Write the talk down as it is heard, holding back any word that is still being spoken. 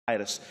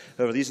virus.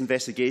 However, these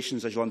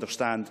investigations, as you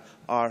understand,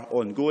 are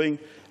ongoing,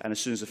 and as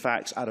soon as the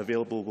facts are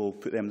available, we will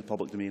put them in the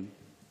public domain.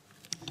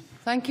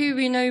 Thank you.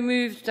 We now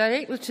move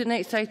directly to the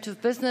next item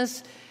of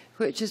business,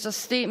 which is a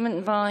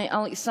statement by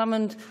Alex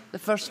Salmond, the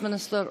First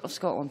Minister of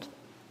Scotland.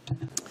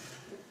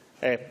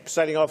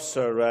 Presiding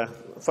Officer,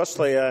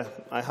 firstly,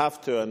 I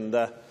have to, and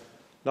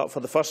not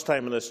for the first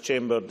time in this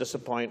chamber,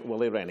 disappoint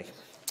Willie Rennie.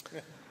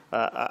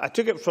 I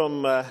took it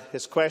from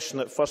his question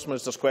at First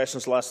Minister's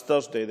Questions last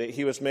Thursday that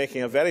he was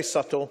making a very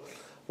subtle,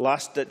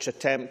 last-ditch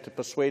attempt to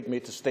persuade me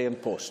to stay in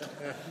post.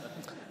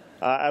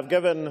 I've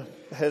given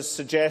his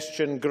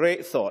suggestion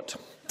great thought,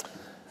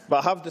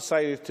 but have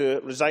decided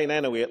to resign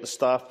anyway at the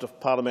start of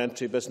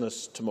parliamentary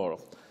business tomorrow.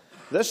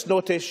 This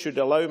notice should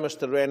allow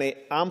Mr Rennie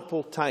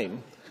ample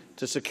time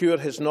to secure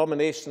his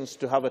nominations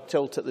to have a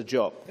tilt at the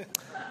job.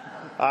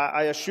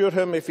 I assure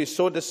him if he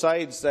so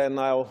decides, then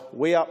I'll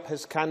weigh up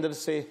his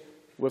candidacy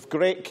with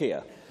great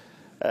care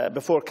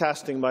before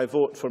casting my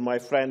vote for my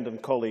friend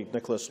and colleague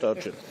Nicola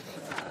Sturgeon.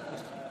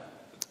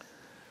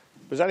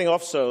 Presiding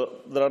Officer,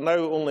 there are now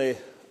only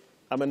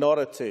a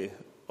minority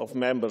of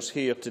members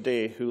here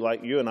today who,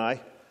 like you and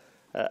I,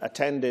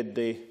 attended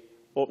the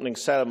opening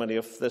ceremony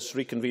of this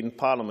reconvened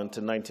Parliament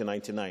in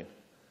 1999.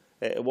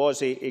 It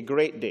was a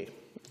great day.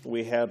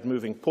 We heard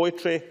moving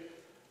poetry.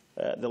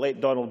 The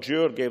late Donald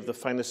Dewar gave the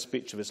finest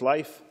speech of his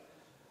life.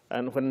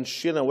 And when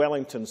Sheena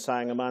Wellington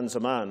sang "A Man's a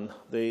Man,"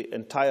 the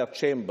entire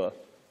chamber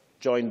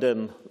joined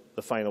in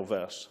the final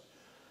verse.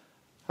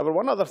 However,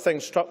 one other thing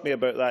struck me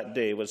about that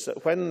day was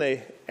that when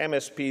the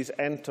MSPs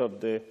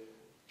entered the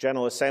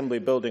General Assembly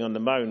building on the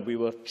Mound, we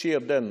were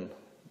cheered in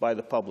by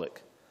the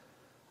public.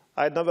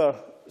 I had never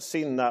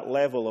seen that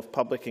level of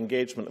public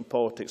engagement in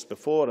politics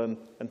before, and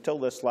until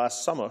this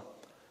last summer,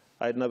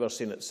 I had never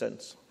seen it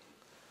since.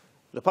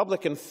 The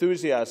public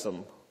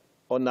enthusiasm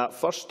on that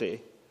first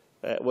day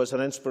was an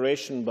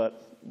inspiration,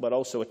 but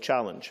also a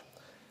challenge.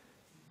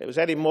 It was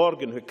Eddie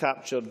Morgan who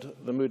captured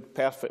the mood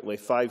perfectly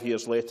 5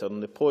 years later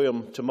in the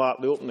poem to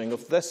mark the opening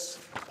of this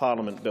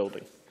Parliament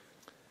building.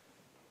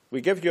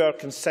 "We give you our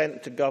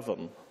consent to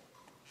govern.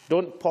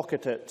 Don't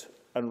pocket it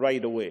and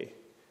ride away.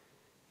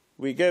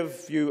 We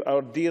give you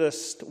our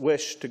dearest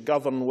wish to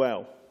govern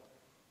well.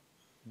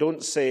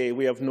 Don't say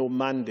we have no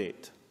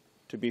mandate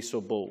to be so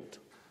bold."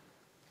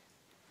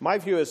 My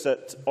view is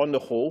that, on the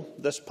whole,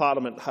 this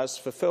Parliament has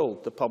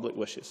fulfilled the public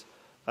wishes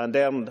and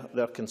earned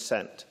their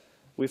consent.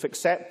 We've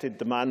accepted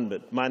the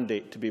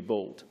mandate to be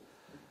bold.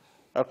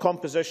 Our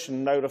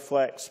composition now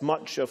reflects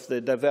much of the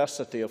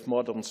diversity of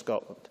modern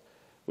Scotland.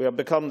 We have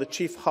become the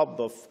chief hub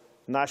of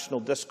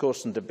national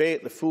discourse and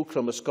debate, the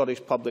fulcrum of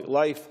Scottish public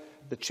life,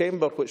 the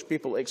chamber which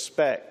people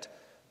expect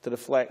to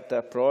reflect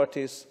their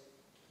priorities,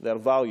 their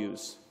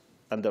values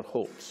and their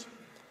hopes.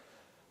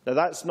 Now,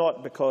 that's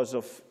not because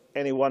of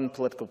any one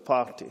political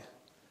party.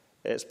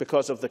 It's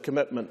because of the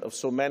commitment of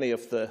so many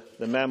of the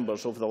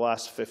members over the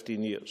last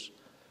 15 years.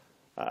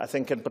 I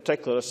think in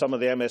particular of some of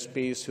the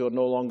MSPs who are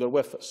no longer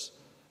with us: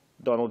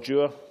 Donald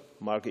Dewar,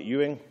 Margaret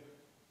Ewing,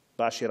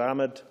 Bashir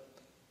Ahmed,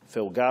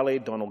 Phil Galley,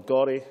 Donald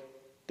Gorey,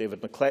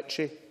 David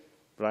McCletchie,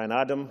 Brian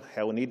Adam,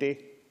 Helen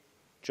Eadie,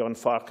 John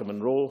Farquhar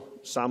Monroe,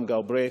 Sam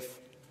Galbraith,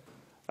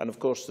 and of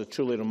course the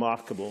truly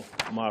remarkable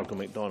Margaret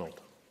MacDonald.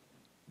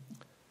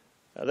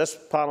 This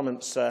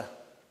Parliament's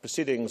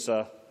proceedings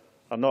are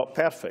not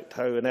perfect.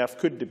 How on earth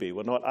could they be?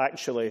 We're not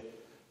actually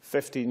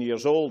 15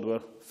 years old, we're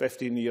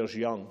 15 years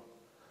young.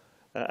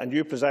 And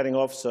you, Presiding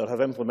Officer,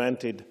 have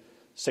implemented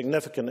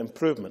significant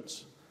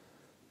improvements.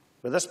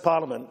 But this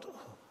Parliament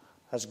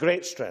has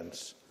great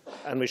strengths,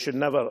 and we should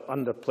never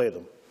underplay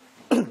them.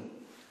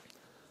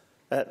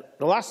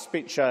 The last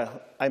speech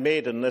I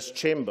made in this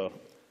chamber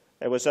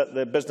was at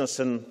the Business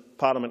in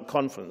Parliament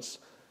conference,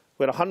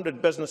 where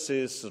 100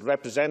 businesses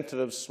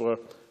representatives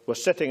were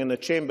sitting in the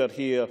chamber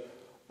here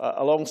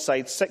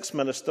alongside 6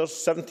 ministers,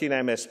 17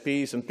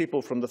 MSPs and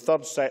people from the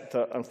third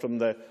sector and from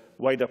the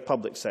wider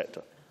public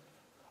sector.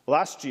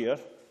 Last year,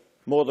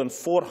 more than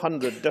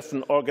 400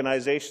 different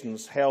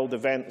organisations held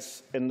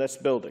events in this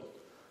building.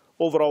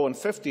 Overall, in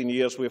 15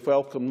 years, we have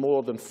welcomed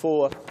more than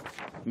 4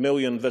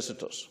 million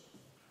visitors.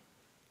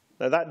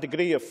 Now, that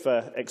degree of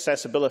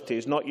accessibility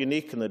is not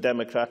unique in the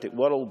democratic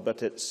world,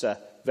 but it's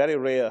very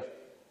rare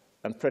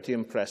and pretty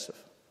impressive.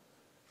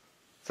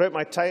 Throughout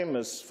my time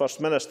as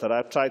First Minister, I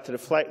have tried to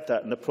reflect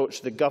that and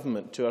approach the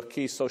government to our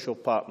key social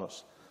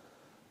partners.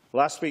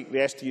 Last week, the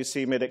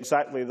STUC made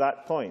exactly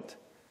that point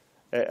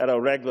at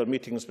our regular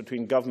meetings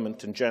between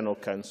Government and General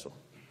Council.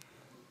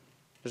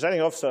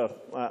 Presiding Officer,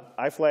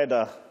 I've led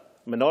a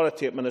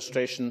minority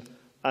administration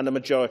and a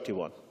majority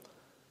one.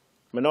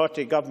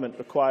 Minority government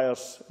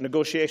requires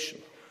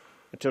negotiation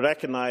to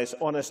recognise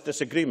honest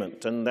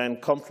disagreement and then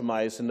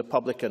compromise in the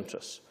public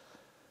interest.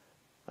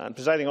 And,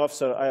 Presiding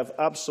Officer, I have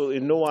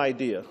absolutely no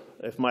idea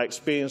if my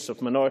experience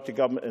of minority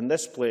government in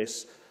this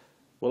place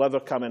will ever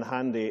come in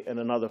handy in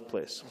another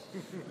place.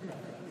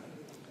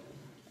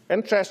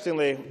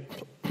 Interestingly,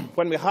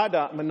 when we had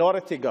a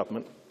minority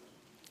government,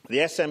 the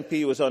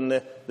SNP was on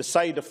the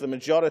side of the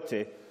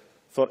majority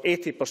for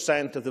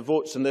 80% of the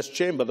votes in this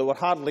chamber. There were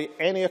hardly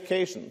any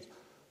occasions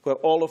where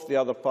all of the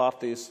other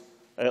parties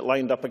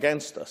lined up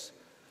against us.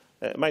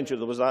 Mind you,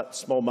 there was that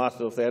small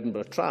matter of the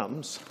Edinburgh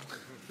trams.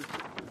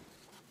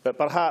 But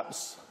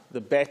perhaps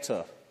the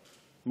better,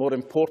 more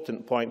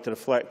important point to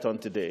reflect on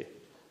today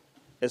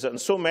is that on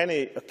so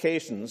many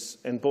occasions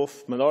in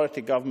both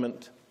minority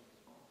government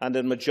and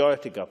in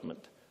majority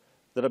government,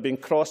 there have been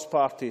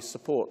cross-party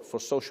support for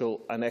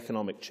social and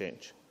economic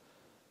change.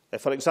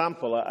 For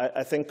example,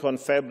 I think on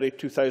February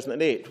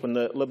 2008, when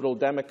the Liberal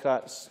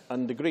Democrats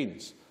and the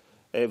Greens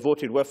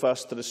voted with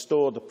us to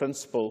restore the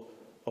principle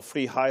of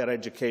free higher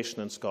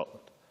education in Scotland.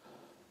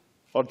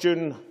 Or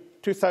June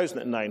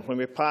 2009, when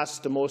we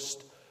passed the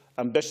most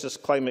ambitious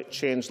climate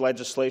change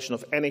legislation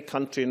of any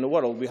country in the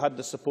world, we had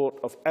the support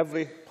of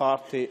every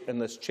party in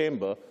this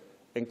chamber,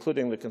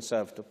 including the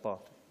Conservative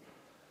Party.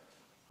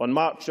 On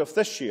March of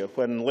this year,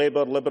 when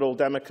Labour, Liberal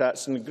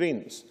Democrats and the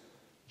Greens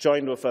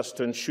joined with us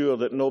to ensure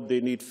that nobody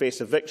need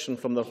face eviction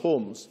from their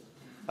homes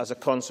as a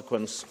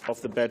consequence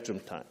of the bedroom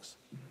tax.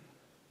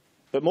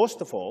 But most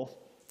of all,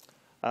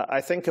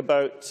 I think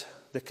about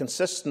the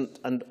consistent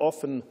and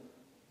often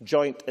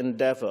joint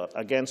endeavour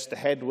against the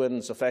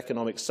headwinds of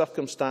economic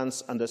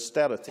circumstance and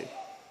austerity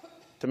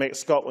to make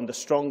Scotland a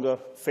stronger,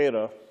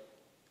 fairer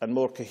and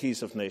more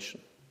cohesive nation.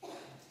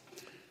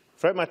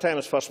 Throughout my time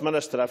as First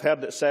Minister, I have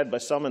heard it said by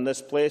some in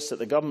this place that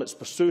the Government's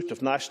pursuit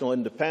of national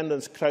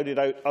independence crowded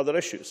out other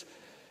issues,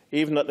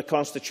 even that the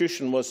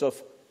Constitution was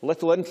of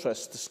little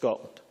interest to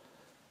Scotland.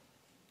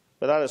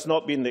 But that has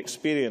not been the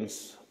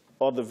experience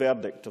or the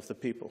verdict of the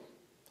people.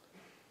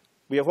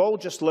 We have all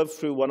just lived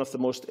through one of the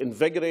most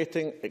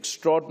invigorating,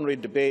 extraordinary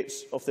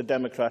debates of the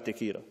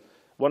democratic era,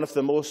 one of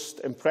the most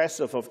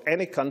impressive of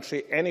any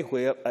country,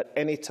 anywhere, at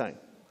any time.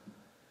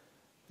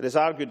 It is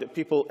argued that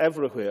people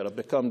everywhere have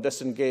become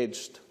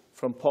disengaged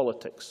from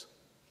politics,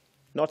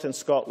 not in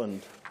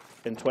Scotland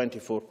in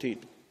 2014.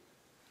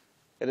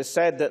 It is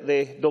said that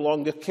they no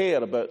longer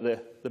care about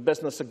the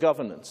business of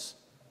governance,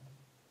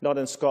 not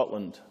in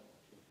Scotland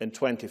in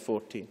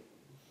 2014.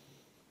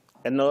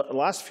 In the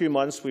last few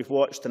months, we've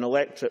watched an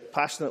electorate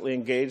passionately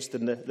engaged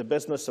in the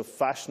business of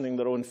fashioning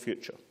their own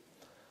future.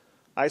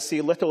 I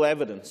see little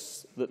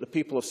evidence that the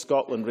people of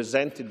Scotland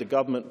resented the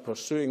government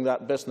pursuing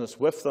that business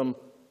with them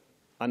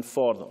and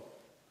for them.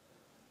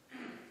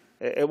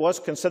 It was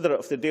considerate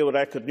of the Daily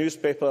Record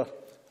newspaper,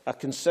 a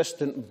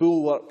consistent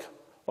bulwark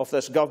of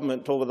this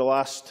government over the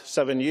last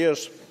 7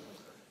 years,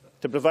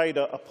 to provide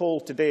a poll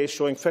today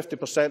showing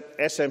 50%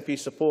 SNP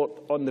support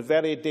on the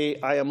very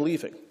day I am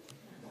leaving.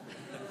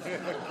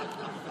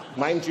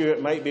 Mind you,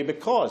 it might be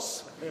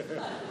because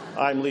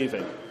I'm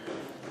leaving.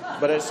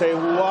 But it's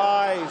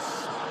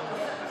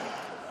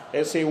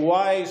a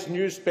wise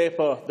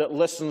newspaper that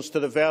listens to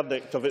the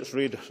verdict of its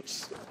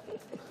readers.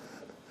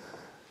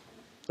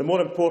 The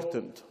more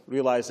important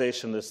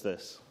realisation is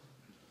this.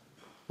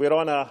 We are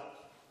on a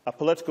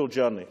political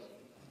journey,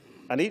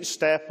 and each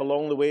step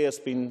along the way has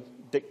been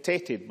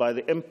dictated by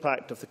the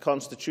impact of the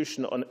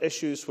Constitution on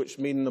issues which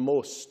mean the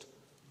most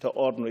to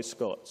ordinary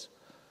Scots.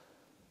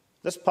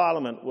 This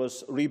Parliament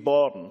was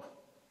reborn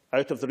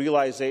out of the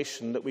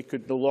realisation that we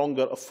could no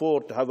longer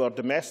afford to have our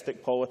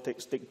domestic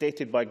politics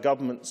dictated by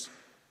governments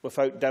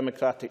without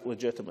democratic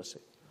legitimacy.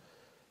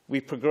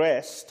 We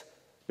progressed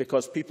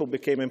because people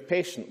became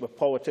impatient with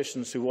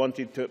politicians who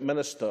wanted to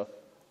administer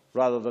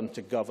rather than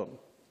to govern.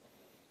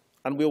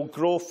 And we will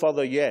grow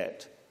further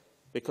yet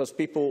because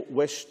people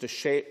wish to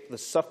shape the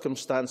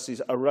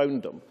circumstances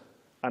around them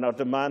and are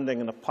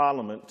demanding in a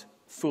Parliament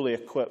fully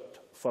equipped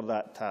for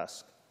that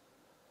task.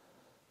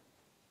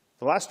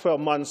 The last 12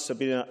 months have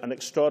been an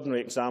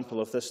extraordinary example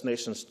of this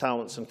nation's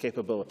talents and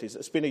capabilities.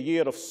 It's been a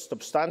year of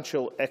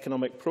substantial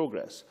economic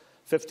progress.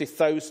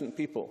 50,000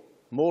 people,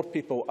 more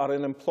people, are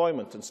in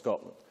employment in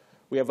Scotland.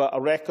 We have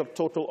a record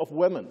total of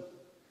women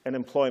in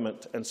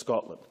employment in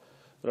Scotland.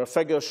 There are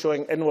figures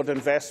showing inward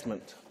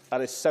investment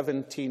at a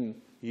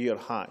 17-year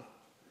high.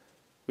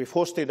 We've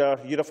hosted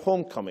our Year of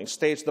Homecoming,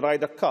 staged the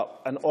Ryder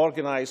Cup and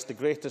organised the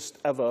greatest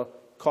ever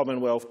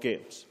Commonwealth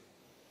Games.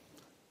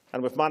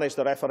 And we've managed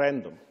a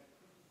referendum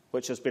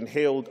which has been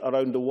hailed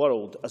around the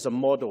world as a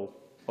model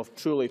of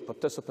truly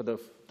participative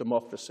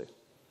democracy.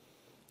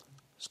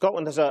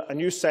 Scotland has a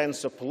new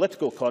sense of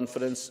political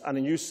confidence and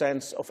a new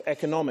sense of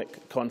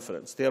economic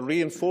confidence. They are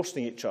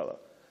reinforcing each other.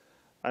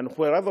 And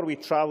wherever we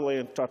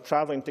are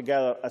travelling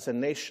together as a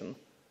nation,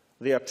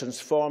 they are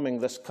transforming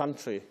this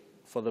country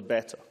for the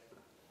better.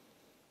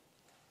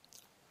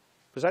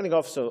 Presiding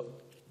Officer,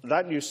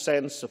 that new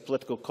sense of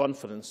political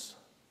confidence,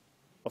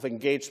 of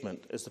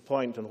engagement, is the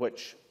point on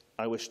which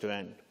I wish to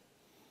end.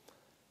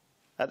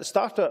 At the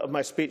start of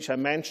my speech, I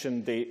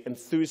mentioned the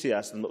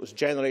enthusiasm that was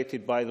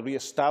generated by the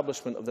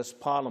re-establishment of this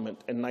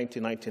Parliament in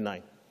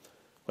 1999,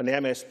 when the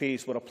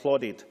MSPs were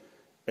applauded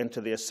into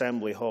the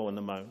Assembly Hall in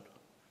the Mound.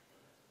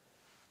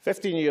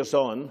 15 years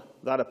on,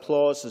 that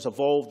applause has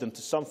evolved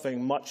into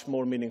something much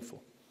more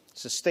meaningful,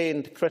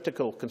 sustained,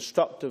 critical,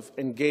 constructive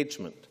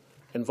engagement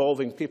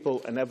involving people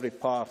in every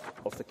part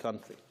of the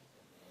country.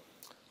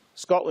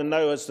 Scotland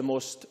now has the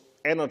most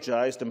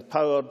energised,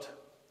 empowered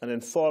and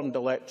informed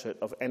electorate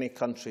of any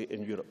country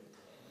in Europe.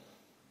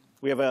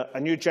 We have a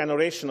new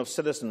generation of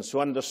citizens who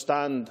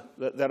understand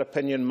that their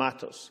opinion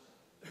matters,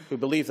 who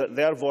believe that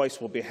their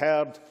voice will be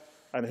heard,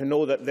 and who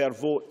know that their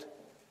vote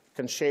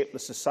can shape the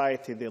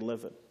society they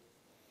live in.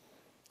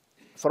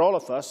 For all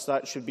of us,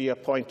 that should be a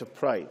point of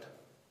pride,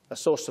 a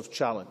source of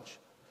challenge.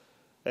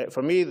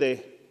 For me,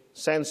 the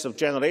sense of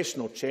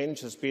generational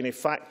change has been a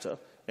factor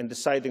in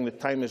deciding the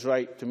time is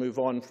right to move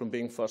on from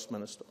being First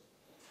Minister.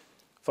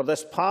 For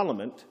this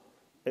Parliament,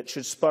 it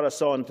should spur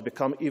us on to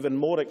become even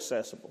more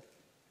accessible,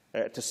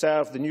 to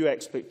serve the new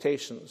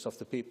expectations of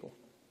the people.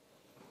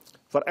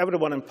 For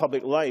everyone in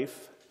public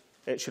life,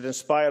 it should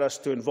inspire us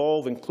to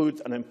involve,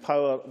 include and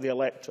empower the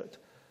electorate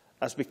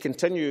as we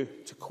continue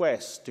to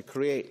quest to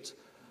create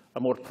a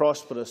more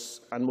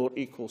prosperous and more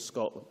equal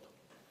Scotland.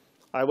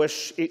 I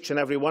wish each and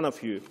every one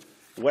of you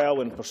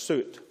well in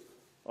pursuit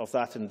of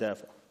that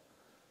endeavour.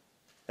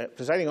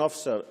 Presiding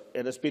Officer,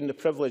 it has been the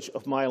privilege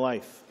of my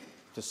life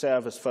to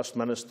serve as First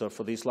Minister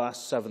for these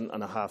last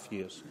 7.5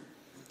 years.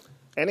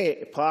 Any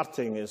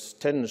parting is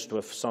tinged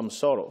with some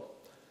sorrow,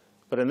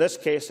 but in this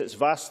case it's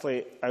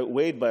vastly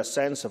outweighed by a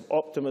sense of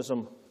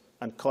optimism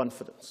and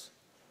confidence.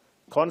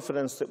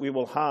 Confidence that we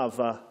will have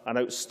an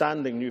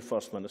outstanding new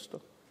First Minister.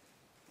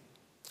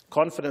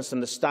 Confidence in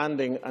the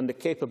standing and the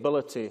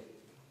capability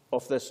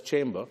of this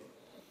chamber,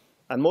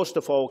 and most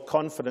of all,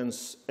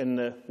 confidence in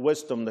the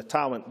wisdom, the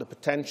talent, the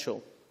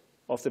potential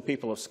of the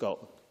people of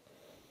Scotland.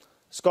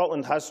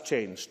 Scotland has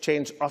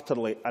changed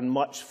utterly and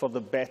much for the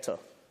better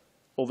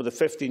over the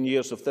 15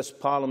 years of this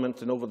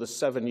Parliament and over the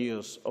 7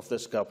 years of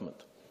this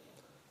government.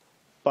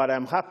 But I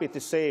am happy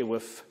to say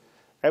with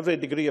every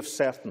degree of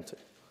certainty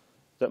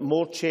that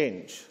more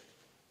change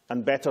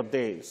and better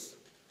days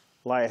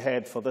lie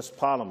ahead for this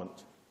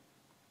Parliament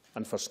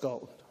and for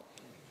Scotland.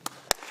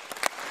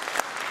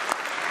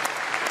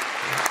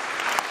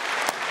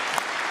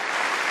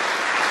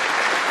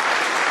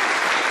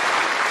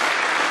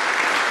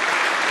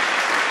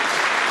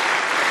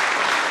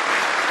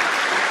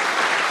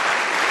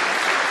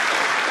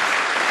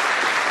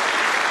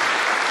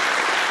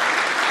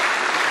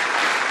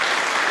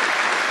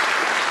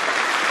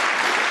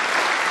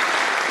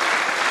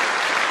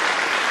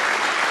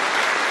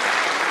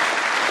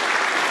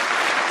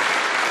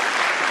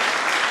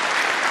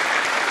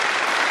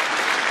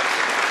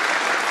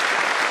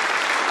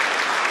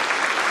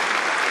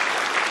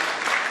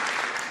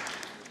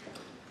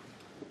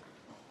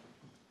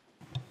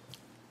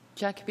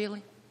 Jackie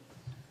Bailey.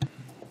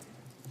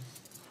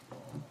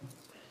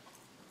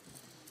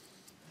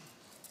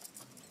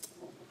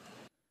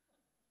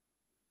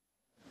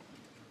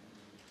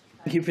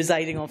 Thank you,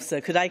 Presiding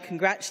Officer. Could I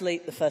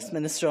congratulate the First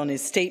Minister on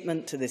his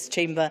statement to this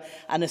chamber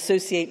and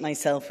associate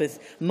myself with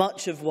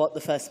much of what the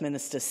First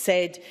Minister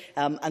said,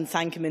 and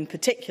thank him in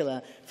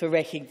particular for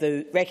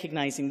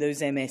recognising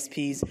those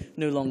MSPs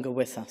no longer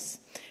with us.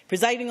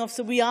 Presiding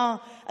Officer, we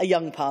are a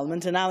young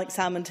Parliament, and Alex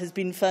Salmond has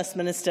been First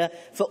Minister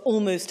for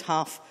almost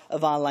half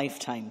of our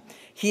lifetime.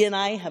 He and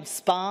I have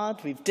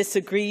sparred, we've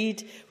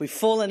disagreed, we've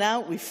fallen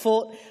out, we've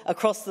fought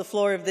across the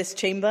floor of this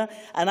chamber,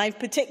 and I've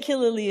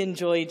particularly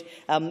enjoyed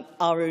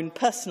our own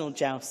personal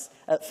jousts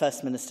at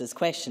First Minister's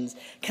questions.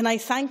 Can I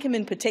thank him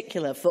in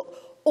particular for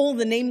all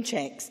the name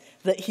checks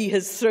that he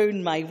has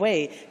thrown my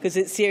way, because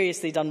it's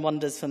seriously done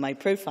wonders for my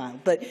profile.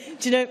 But,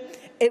 do you know,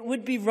 it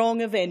would be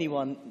wrong of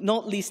anyone,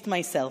 not least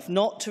myself,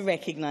 not to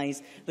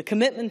recognise the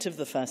commitment of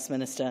the First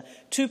Minister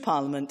to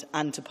Parliament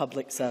and to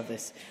public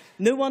service.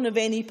 No one of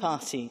any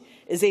party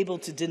is able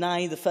to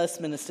deny the First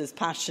Minister's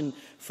passion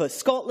for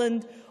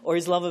Scotland or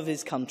his love of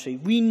his country.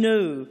 We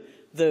know,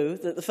 though,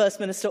 that the First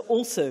Minister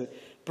also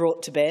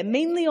brought to bear,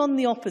 mainly on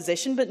the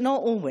opposition, but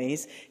not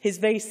always, his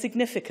very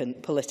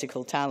significant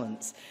political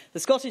talents. The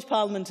Scottish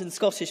Parliament and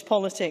Scottish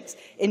politics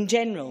in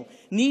general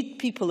need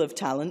people of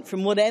talent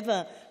from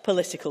whatever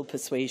political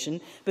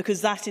persuasion,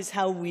 because that is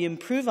how we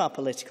improve our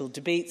political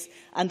debates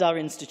and our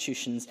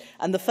institutions,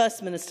 and the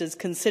First Minister's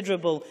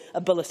considerable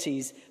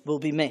abilities will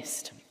be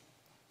missed.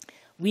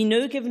 We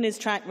know, given his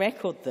track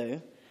record,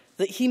 though,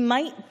 that he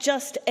might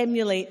just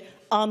emulate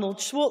Arnold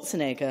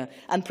Schwarzenegger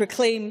and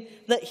proclaim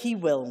that he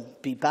will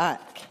be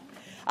back.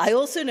 I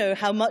also know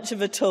how much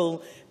of a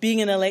toll being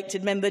an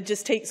elected member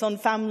just takes on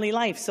family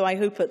life, so I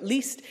hope at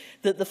least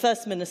that the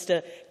First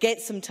Minister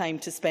gets some time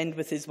to spend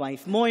with his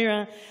wife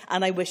Moira,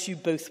 and I wish you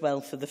both well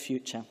for the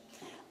future.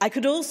 I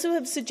could also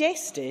have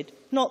suggested,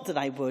 not that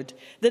I would,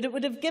 that it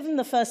would have given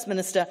the First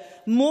Minister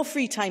more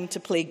free time to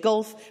play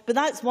golf, but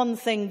that's one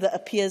thing that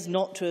appears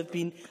not to have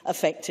been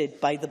affected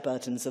by the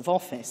burdens of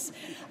office.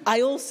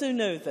 I also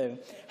know, though,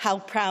 how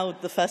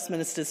proud the First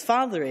Minister's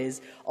father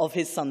is of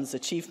his son's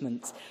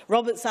achievements.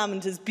 Robert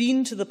Salmond has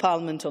been to the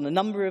Parliament on a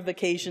number of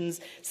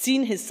occasions,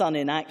 seen his son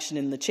in action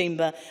in the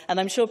chamber, and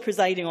I'm sure,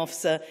 Presiding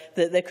Officer,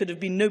 that there could have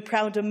been no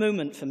prouder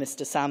moment for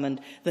Mr Salmond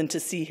than to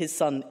see his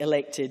son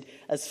elected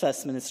as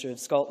First Minister of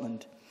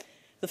Scotland.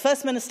 The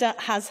First Minister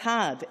has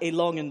had a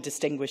long and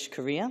distinguished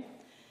career,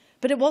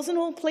 but it wasn't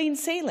all plain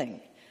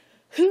sailing.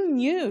 Who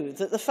knew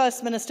that the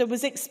First Minister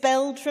was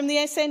expelled from the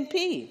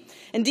SNP?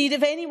 Indeed,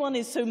 if anyone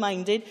is so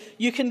minded,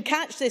 you can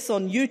catch this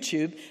on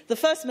YouTube, the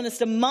First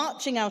Minister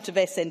marching out of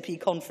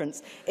SNP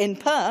conference in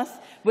Perth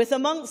with,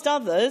 amongst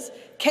others,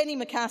 Kenny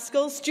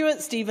McCaskill,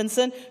 Stuart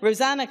Stevenson,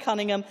 Rosanna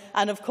Cunningham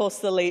and, of course,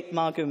 the late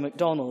Margot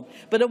MacDonald.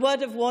 But a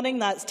word of warning,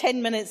 that's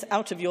 10 minutes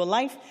out of your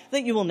life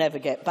that you will never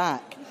get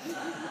back.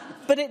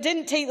 But it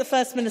didn't take the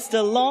First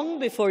Minister long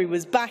before he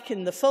was back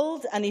in the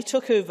fold and he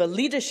took over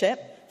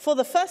leadership for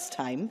the first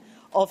time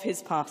of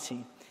his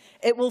party.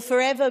 It will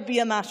forever be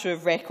a matter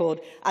of record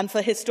and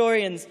for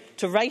historians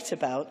to write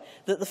about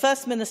that the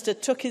First Minister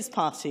took his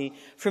party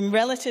from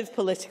relative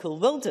political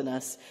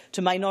wilderness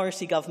to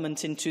minority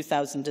government in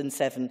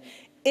 2007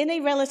 in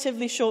a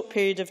relatively short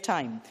period of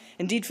time.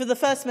 Indeed, for the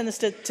First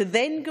Minister to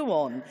then go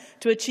on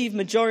to achieve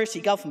majority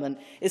government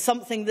is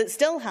something that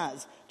still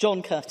has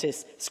John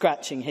Curtis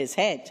scratching his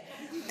head.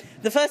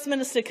 The First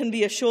Minister can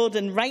be assured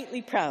and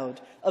rightly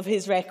proud of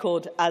his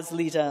record as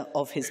leader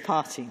of his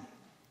party.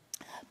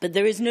 But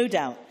there is no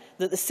doubt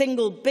that the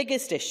single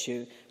biggest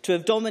issue to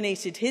have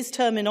dominated his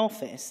term in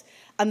office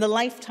and the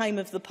lifetime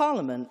of the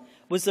Parliament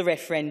was the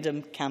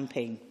referendum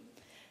campaign.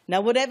 Now,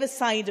 whatever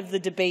side of the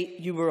debate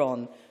you were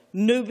on,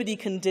 nobody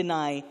can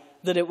deny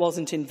that it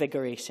wasn't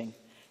invigorating.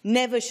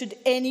 Never should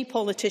any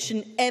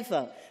politician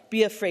ever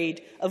be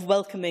afraid of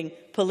welcoming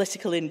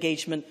political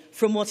engagement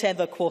from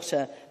whatever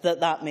quarter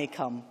that may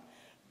come.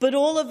 But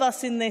all of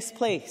us in this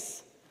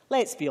place,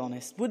 let's be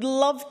honest, would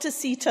love to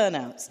see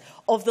turnouts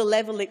of the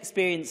level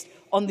experienced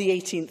on the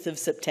 18th of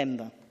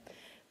September.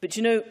 But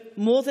you know,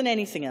 more than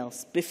anything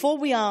else, before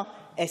we are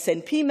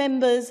SNP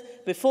members,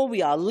 before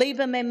we are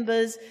Labour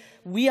members,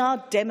 we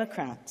are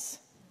Democrats.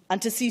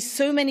 And to see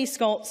so many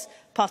Scots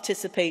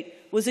participate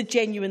was a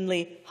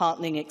genuinely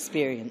heartening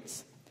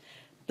experience.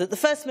 That the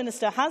First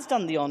Minister has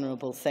done the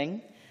honourable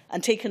thing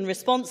and taken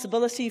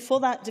responsibility for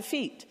that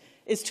defeat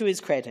is to his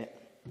credit.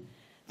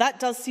 That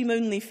does seem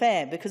only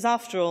fair because,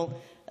 after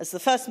all, as the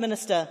First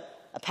Minister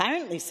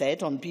apparently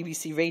said on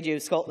BBC Radio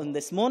Scotland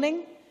this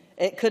morning,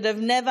 it could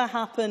have never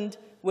happened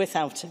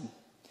without him.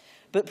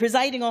 But,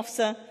 Presiding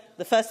Officer,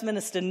 the First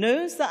Minister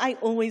knows that I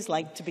always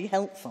like to be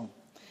helpful.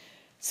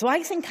 So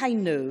I think I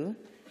know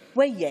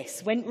where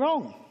yes went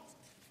wrong.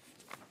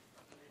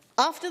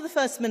 After the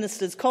First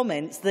Minister's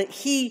comments that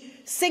he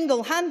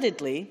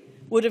single-handedly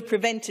would have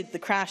prevented the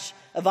crash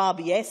of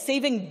RBS,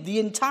 saving the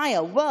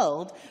entire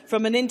world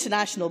from an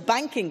international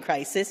banking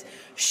crisis,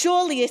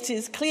 surely it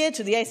is clear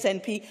to the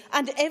SNP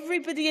and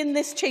everybody in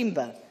this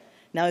chamber.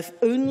 Now, if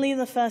only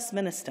the First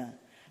Minister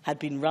had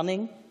been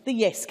running the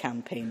Yes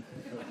campaign.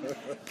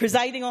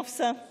 Presiding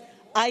Officer,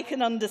 I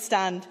can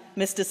understand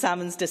Mr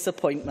Salmon's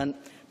disappointment,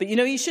 but you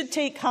know, you should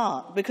take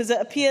heart because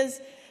it appears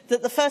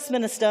that the First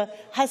Minister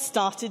has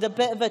started a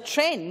bit of a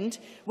trend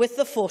with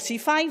the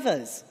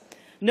 45ers.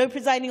 No,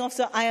 Presiding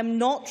Officer, I am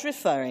not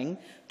referring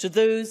to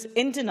those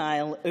in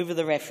denial over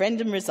the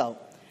referendum result.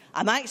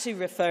 I'm actually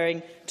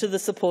referring to the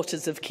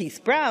supporters of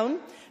Keith Brown,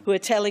 who are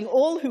telling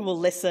all who will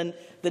listen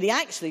that he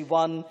actually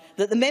won,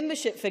 that the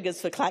membership figures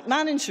for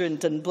Clackmannanshire and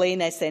Dunblane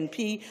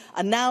SNP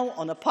are now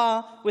on a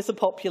par with the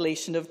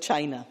population of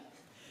China.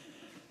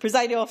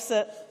 Presiding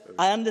Officer,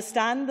 I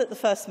understand that the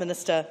First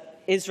Minister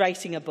is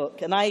writing a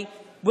book, and I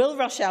will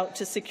rush out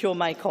to secure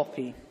my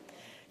copy.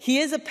 He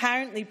is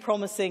apparently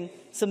promising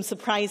some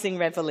surprising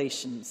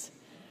revelations.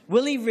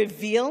 Will he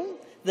reveal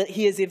that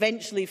he has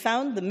eventually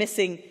found the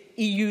missing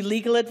EU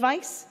legal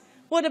advice?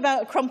 What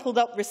about a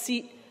crumpled-up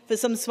receipt for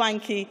some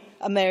swanky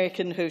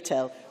American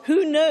hotel?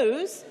 Who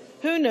knows?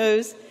 Who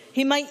knows?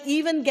 He might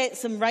even get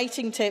some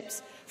writing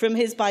tips from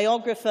his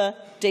biographer,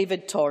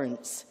 David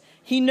Torrance.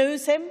 He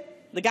knows him,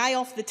 the guy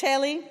off the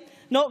telly,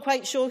 not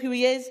quite sure who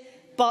he is,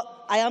 but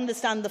I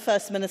understand the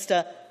First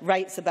Minister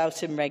writes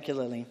about him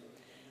regularly.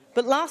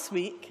 But last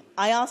week,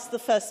 I asked the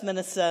First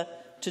Minister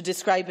to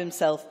describe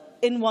himself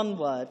in one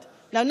word.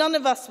 Now, none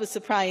of us were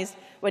surprised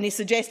when he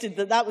suggested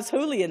that that was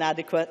wholly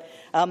inadequate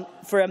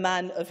for a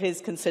man of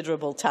his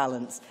considerable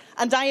talents.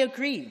 And I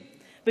agree,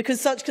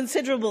 because such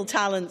considerable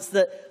talents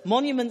that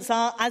monuments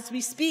are, as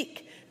we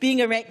speak, being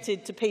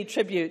erected to pay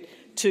tribute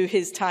to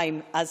his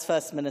time as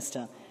First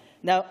Minister.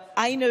 Now,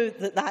 I know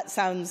that that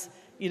sounds,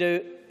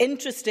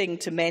 interesting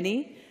to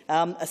many,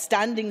 a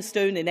standing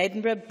stone in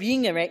Edinburgh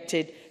being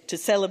erected to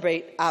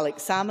celebrate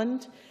Alex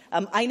Salmond.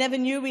 I never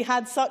knew we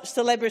had such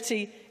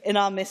celebrity in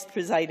our midst,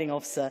 Presiding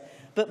Officer.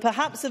 But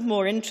perhaps of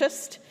more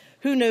interest,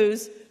 who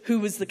knows who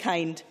was the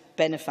kind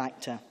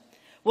benefactor.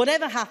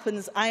 Whatever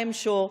happens, I am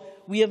sure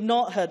we have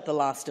not heard the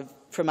last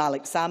from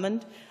Alex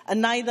Salmond,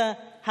 and neither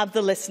have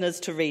the listeners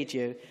to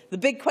radio. The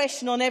big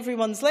question on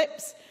everyone's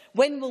lips,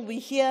 when will we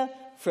hear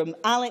from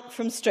Alex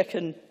from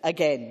Stricken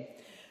again?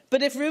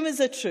 But if rumours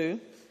are true,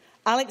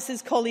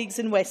 Alex's colleagues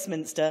in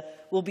Westminster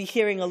will be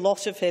hearing a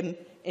lot of him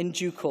in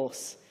due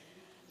course.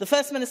 The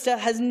First Minister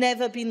has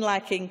never been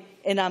lacking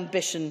in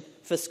ambition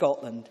for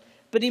Scotland,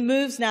 but he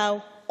moves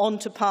now on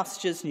to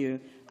pastures new,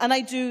 and I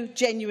do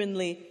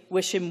genuinely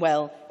wish him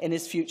well in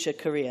his future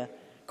career.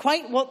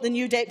 Quite what the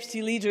new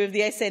Deputy Leader of the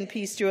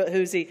SNP, Stuart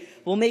Hosey,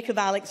 will make of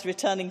Alex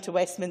returning to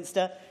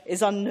Westminster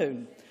is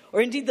unknown,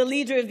 or indeed the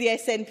Leader of the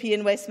SNP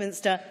in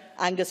Westminster,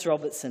 Angus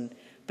Robertson.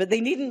 But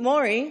they needn't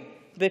worry,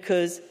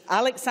 because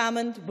Alex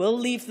Salmond will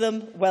leave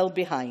them well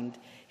behind.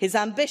 His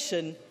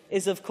ambition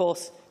is, of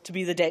course, to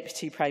be the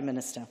Deputy Prime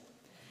Minister.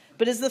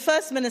 But as the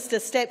First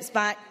Minister steps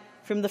back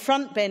from the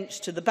front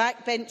bench to the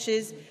back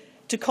benches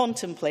to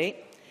contemplate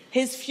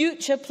his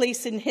future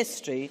place in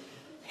history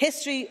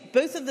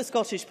both of the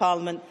Scottish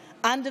Parliament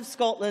and of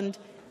Scotland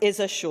is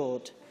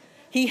assured.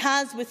 He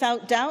has,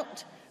 without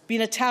doubt,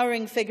 been a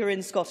towering figure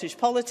in Scottish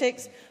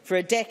politics for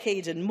a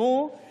decade and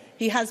more.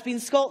 He has been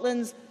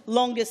Scotland's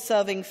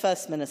longest-serving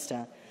First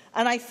Minister,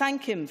 and I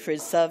thank him for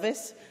his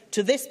service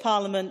to this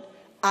Parliament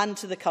and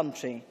to the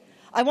country.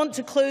 I want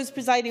to close,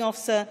 Presiding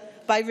Officer,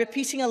 by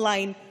repeating a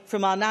line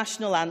from our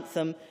national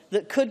anthem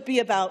that could be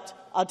about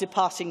our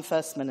departing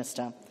First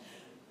Minister.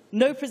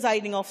 No,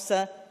 Presiding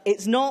Officer,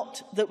 it's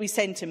not that we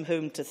sent him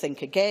home to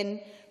think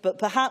again, but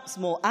perhaps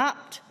more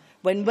apt,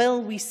 when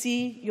will we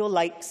see your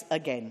likes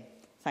again?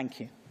 Thank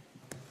you.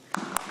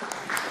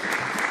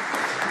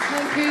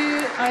 Thank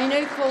you. I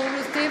now call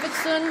Ruth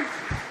Davidson.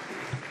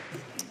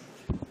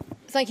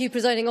 Thank you,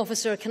 Presiding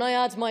Officer. Can I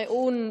add my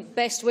own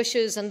best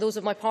wishes and those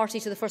of my party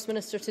to the First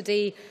Minister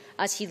today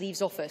as he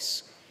leaves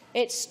office?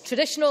 It's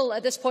traditional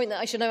at this point that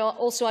I should now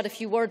also add a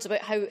few words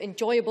about how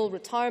enjoyable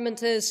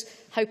retirement is,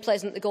 how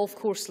pleasant the golf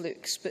course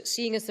looks. But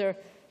seeing as there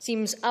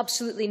seems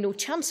absolutely no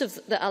chance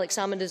that Alex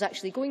Salmond is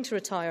actually going to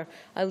retire,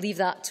 I'll leave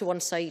that to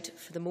one side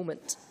for the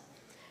moment.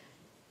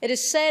 It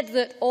is said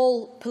that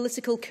all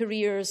political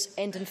careers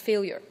end in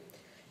failure,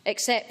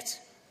 except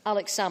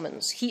Alex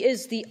Salmond's. He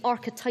is the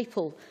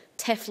archetypal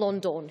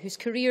Teflon Don, whose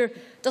career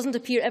doesn't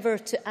appear ever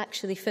to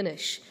actually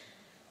finish.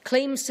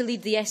 Claims to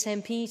lead the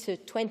SNP to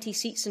 20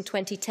 seats in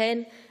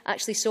 2010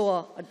 actually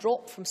saw a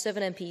drop from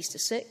 7 MPs to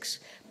 6.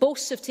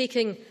 Boasts of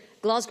taking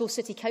Glasgow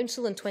City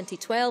Council in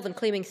 2012 and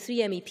claiming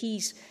 3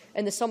 MEPs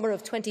in the summer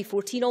of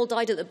 2014 all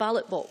died at the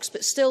ballot box,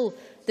 but still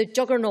the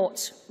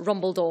juggernaut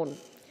rumbled on.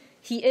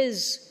 He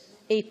is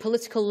a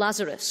political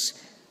Lazarus,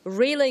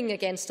 railing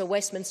against a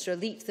Westminster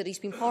elite that he's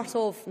been part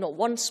of not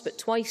once but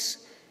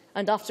twice,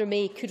 and after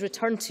May could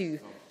return to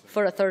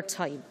for a third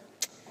time.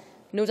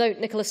 No doubt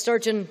Nicola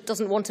Sturgeon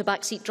doesn't want a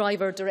backseat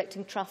driver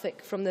directing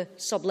traffic from the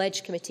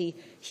Sub-Ledge Committee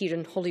here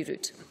in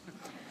Holyrood.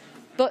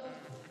 But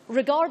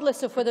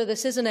regardless of whether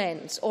this is an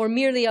end or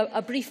merely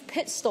a brief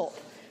pit stop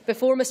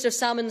before Mr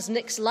Salmond's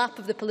next lap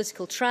of the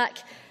political track,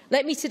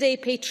 let me today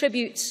pay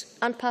tribute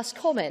and pass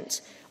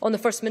comment on the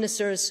First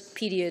Minister's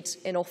period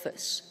in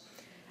office.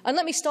 And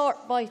let me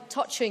start by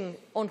touching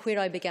on where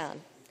I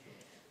began.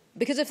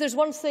 Because if there's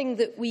one thing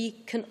that we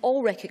can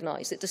all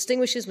recognise that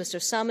distinguishes Mr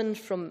Salmond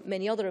from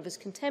many other of his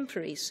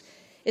contemporaries,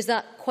 is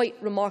that quite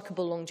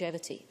remarkable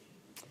longevity.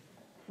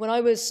 When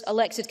I was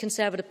elected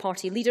Conservative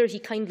Party leader, he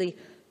kindly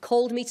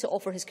called me to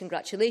offer his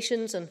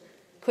congratulations and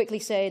quickly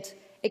said,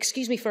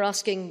 "Excuse me for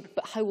asking,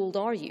 but how old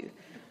are you?"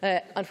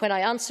 And when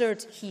I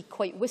answered, he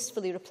quite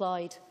wistfully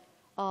replied,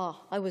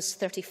 "I was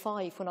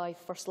 35 when I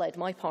first led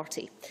my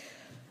party."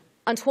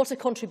 And what a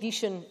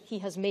contribution he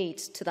has made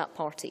to that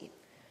party.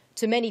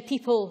 To many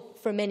people,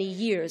 for many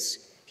years,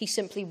 he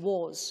simply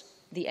was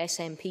the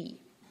SNP.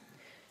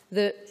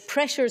 The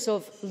pressures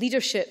of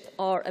leadership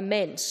are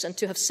immense, and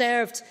to have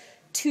served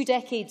 2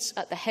 decades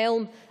at the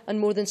helm and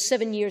more than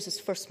 7 years as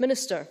First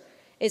Minister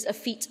is a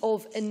feat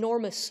of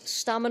enormous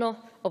stamina,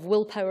 of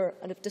willpower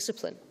and of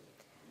discipline.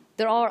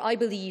 There are, I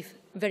believe,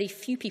 very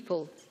few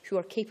people who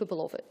are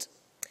capable of it.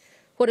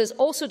 What has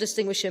also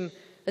distinguished him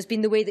has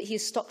been the way that he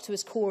has stuck to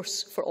his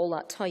course for all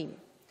that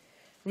time.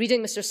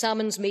 Reading Mr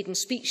Salmond's maiden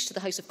speech to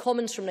the House of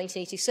Commons from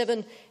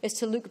 1987 is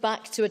to look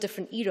back to a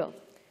different era.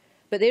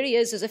 But there he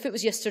is, as if it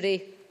was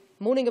yesterday,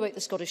 moaning about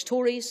the Scottish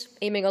Tories,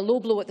 aiming a low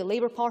blow at the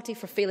Labour Party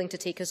for failing to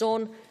take us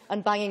on,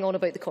 and banging on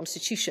about the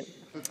Constitution.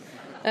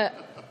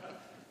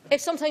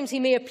 If sometimes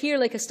he may appear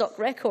like a stuck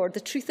record, the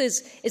truth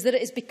is that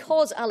it is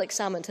because Alex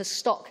Salmond has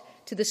stuck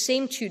to the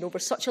same tune over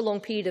such a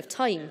long period of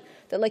time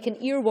that, like an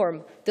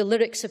earworm, the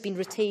lyrics have been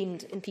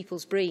retained in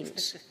people's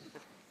brains.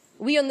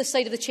 We on this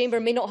side of the chamber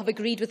may not have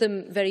agreed with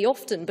him very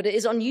often, but it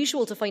is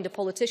unusual to find a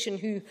politician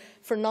who,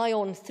 for nigh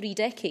on 3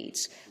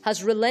 decades,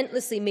 has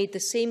relentlessly made the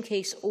same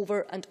case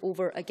over and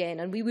over again.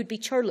 And we would be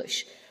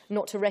churlish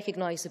not to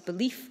recognise the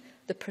belief,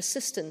 the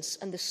persistence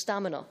and the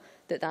stamina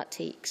that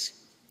takes.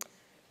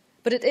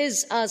 But it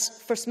is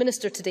as First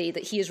Minister today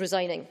that he is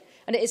resigning,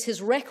 and it is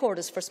his record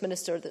as First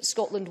Minister that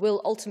Scotland will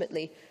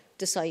ultimately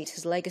decide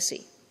his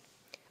legacy.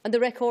 And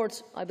the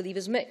record, I believe,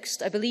 is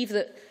mixed. I believe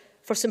that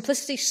for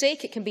simplicity's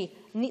sake, it can be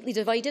neatly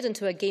divided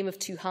into a game of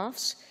 2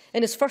 halves.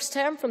 In his first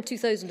term, from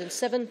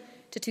 2007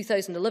 to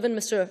 2011,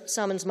 Mr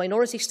Salmond's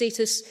minority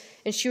status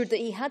ensured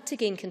that he had to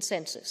gain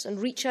consensus and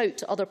reach out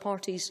to other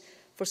parties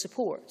for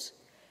support.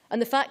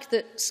 And the fact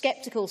that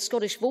sceptical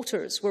Scottish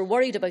voters were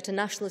worried about a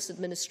nationalist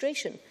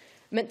administration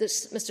meant that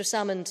Mr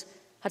Salmond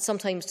had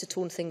sometimes to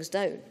tone things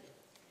down.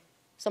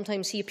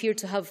 Sometimes he appeared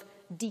to have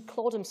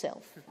declawed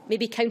himself,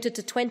 maybe counted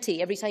to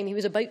 20 every time he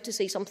was about to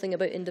say something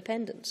about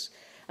independence.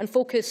 and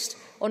focused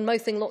on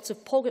mouthing lots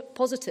of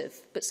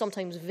positive but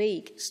sometimes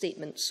vague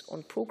statements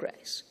on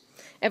progress.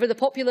 Ever the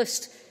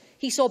populist,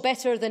 he saw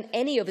better than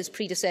any of his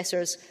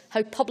predecessors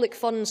how public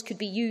funds could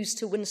be used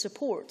to win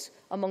support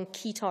among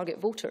key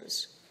target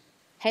voters.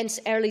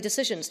 Hence early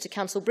decisions to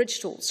cancel bridge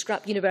tolls,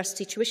 scrap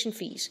university tuition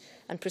fees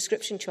and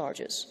prescription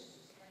charges.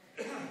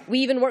 We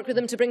even worked with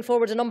him to bring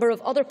forward a number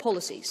of other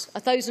policies: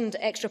 1,000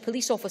 extra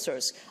police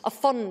officers, a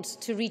fund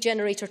to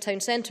regenerate our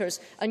town centres,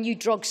 a new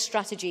drugs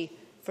strategy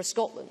for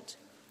Scotland.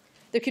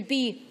 There could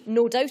be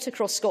no doubt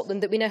across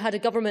Scotland that we now had a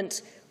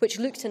government which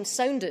looked and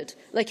sounded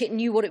like it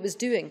knew what it was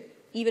doing,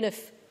 even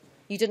if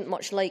you didn't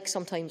much like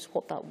sometimes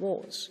what that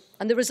was.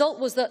 And the result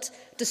was that,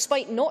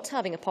 despite not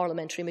having a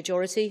parliamentary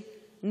majority,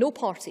 no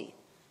party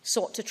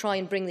sought to try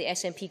and bring the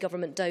SNP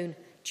government down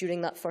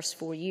during that first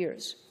 4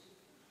 years.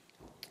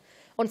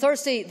 On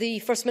Thursday, the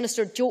First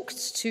Minister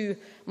joked to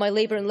my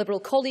Labour and Liberal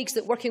colleagues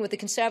that working with the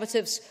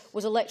Conservatives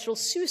was electoral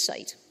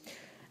suicide,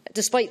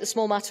 despite the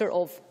small matter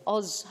of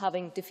us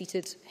having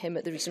defeated him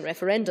at the recent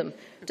referendum.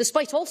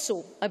 Despite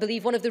also, I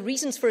believe, one of the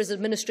reasons for his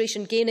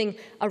administration gaining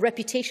a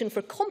reputation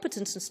for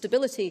competence and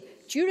stability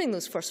during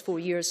those first 4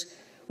 years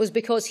was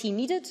because he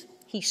needed,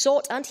 he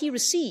sought and he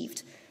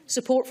received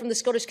support from the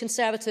Scottish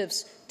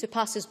Conservatives to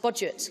pass his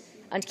budget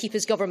and keep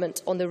his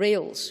government on the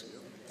rails.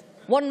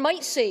 One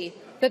might say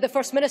that the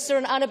First Minister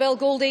and Annabel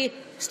Goldie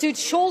stood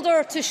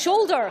shoulder to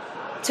shoulder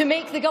to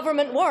make the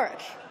government work.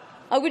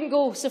 I wouldn't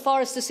go so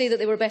far as to say that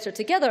they were better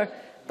together,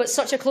 but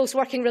such a close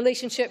working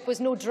relationship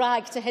was no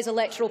drag to his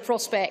electoral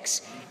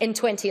prospects in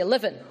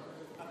 2011.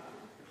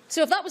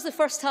 So if that was the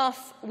first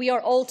half, we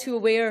are all too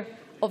aware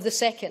of the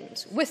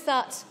second. With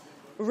that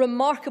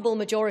remarkable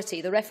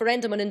majority, the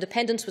referendum on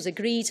independence was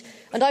agreed,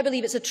 and I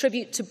believe it's a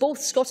tribute to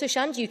both Scottish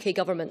and UK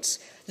governments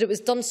that it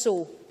was done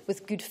so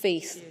with good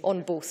faith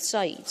on both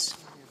sides.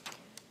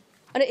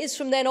 And it is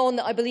from then on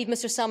that I believe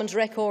Mr Salmon's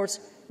record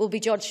will be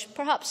judged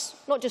perhaps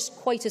not just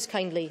quite as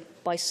kindly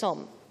by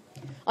some.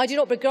 I do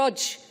not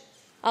begrudge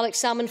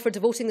Alex Salmond for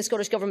devoting the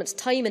Scottish Government's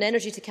time and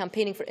energy to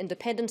campaigning for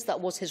independence.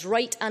 That was his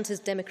right and his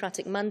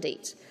democratic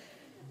mandate.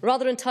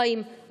 Rather, in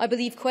time, I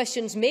believe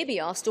questions may be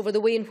asked over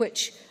the way in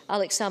which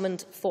Alex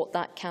Salmond fought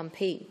that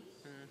campaign.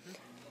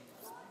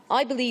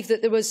 I believe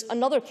that there was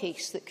another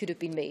case that could have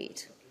been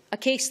made, a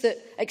case that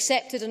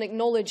accepted and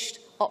acknowledged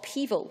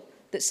upheaval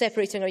that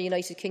separating our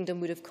United Kingdom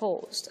would have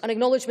caused, an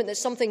acknowledgement that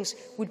some things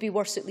would be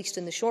worse, at least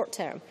in the short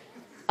term.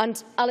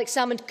 And Alex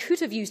Salmond could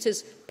have used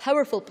his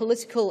powerful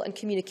political and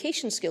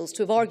communication skills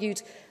to have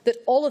argued that,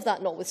 all of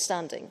that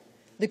notwithstanding,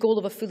 the goal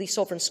of a fully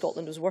sovereign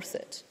Scotland was worth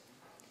it.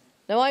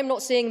 Now, I'm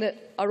not saying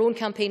that our own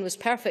campaign was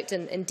perfect,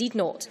 and indeed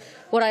not.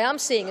 What I am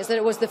saying is that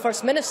it was the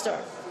First Minister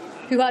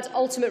who had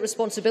ultimate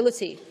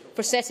responsibility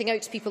for setting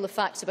out to people the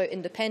facts about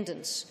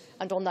independence,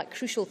 and on that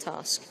crucial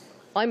task,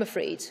 I'm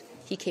afraid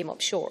he came up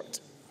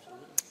short.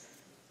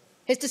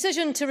 His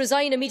decision to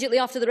resign immediately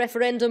after the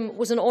referendum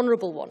was an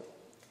honourable one,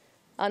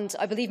 and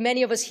I believe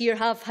many of us here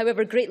have,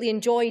 however, greatly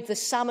enjoyed the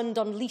Salmond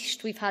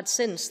Unleashed we've had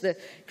since, the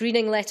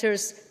greening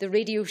letters, the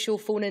radio show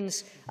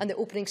phone-ins and the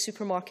opening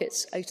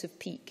supermarkets out of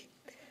peak.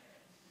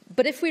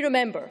 But if we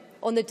remember,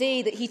 on the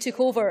day that he took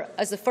over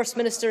as the First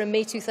Minister in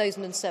May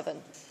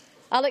 2007,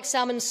 Alex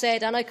Salmond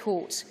said, and I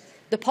quote,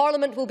 "The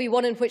Parliament will be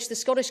one in which the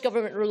Scottish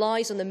Government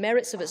relies on the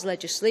merits of its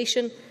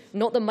legislation,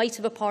 not the might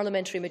of a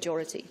parliamentary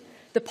majority.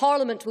 The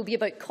Parliament will be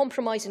about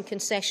compromise and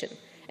concession,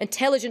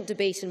 intelligent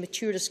debate and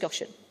mature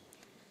discussion."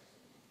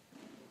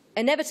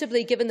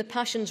 Inevitably, given the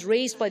passions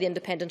raised by the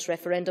independence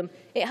referendum,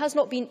 it has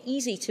not been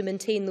easy to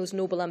maintain those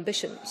noble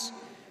ambitions.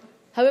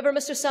 However,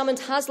 Mr Salmond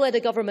has led a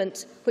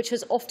government which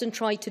has often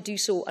tried to do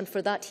so, and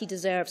for that he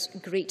deserves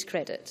great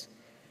credit.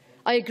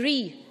 I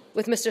agree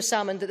with Mr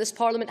Salmond that this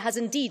Parliament has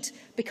indeed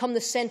become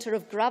the centre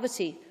of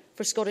gravity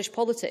for Scottish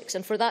politics,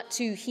 and for that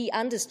too he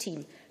and his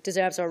team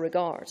deserves our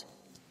regard.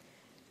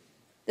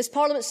 This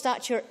Parliament's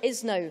stature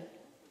is now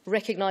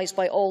recognised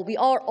by all. We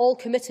are all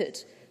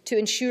committed to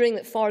ensuring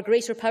that far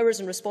greater powers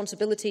and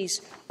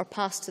responsibilities are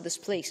passed to this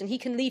place. And he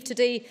can leave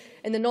today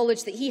in the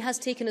knowledge that he has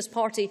taken his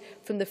party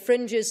from the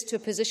fringes to a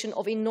position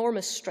of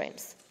enormous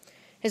strength.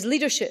 His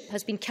leadership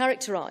has been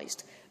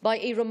characterised by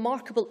a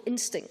remarkable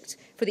instinct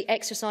for the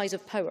exercise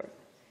of power.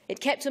 It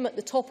kept him at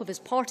the top of his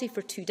party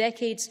for 2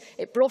 decades,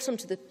 it brought him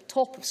to the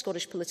top of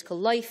Scottish political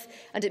life,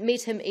 and it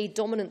made him a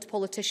dominant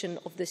politician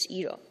of this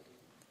era.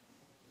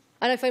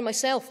 And I find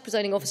myself,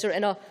 Presiding Officer,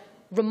 in a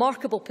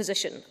remarkable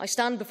position. I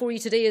stand before you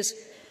today as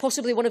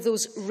possibly one of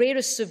those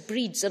rarest of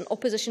breeds, an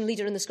opposition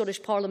leader in the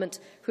Scottish Parliament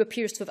who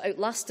appears to have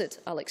outlasted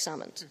Alex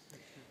Salmond.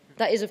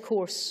 That is, of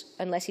course,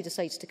 unless he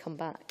decides to come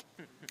back.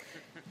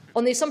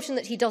 On the assumption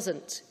that he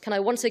doesn't, can I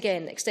once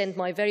again extend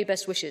my very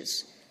best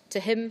wishes to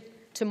him,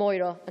 to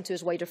Moira and to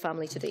his wider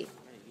family today.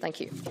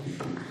 Thank you.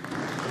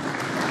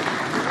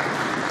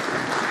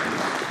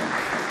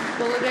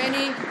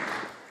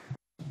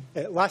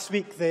 Last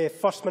week, the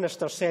First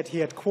Minister said he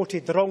had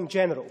quoted the wrong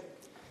general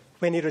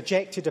when he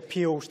rejected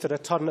appeals to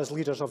return as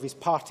leaders of his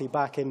party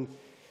back in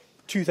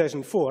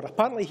 2004.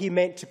 Apparently, he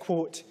meant to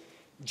quote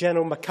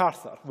General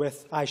MacArthur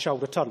with "I shall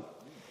return."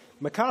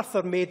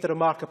 MacArthur made the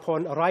remark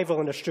upon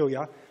arrival in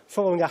Australia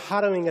following a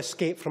harrowing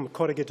escape from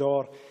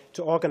Corregidor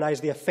to organise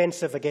the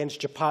offensive against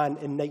Japan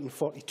in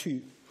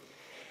 1942.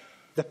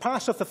 The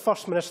paths of the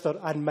First Minister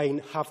and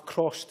mine have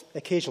crossed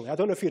occasionally. I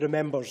don't know if he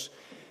remembers,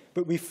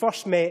 but we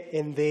first met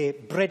in the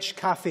Bridge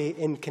Cafe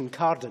in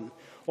Kincardine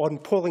on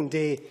polling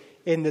day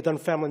in the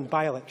Dunfermline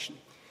by-election,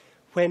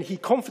 when he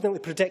confidently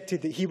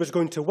predicted that he was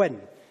going to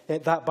win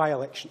at that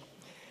by-election.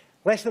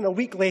 Less than a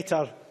week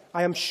later,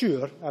 I'm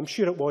sure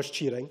it was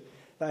cheering,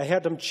 that I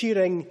heard him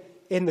cheering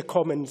in the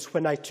Commons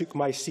when I took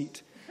my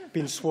seat,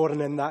 being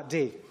sworn in that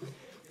day.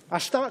 A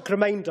stark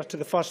reminder to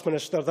the First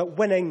Minister that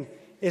winning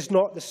is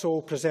not the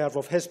sole preserve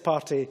of his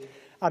party,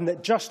 and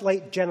that just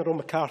like General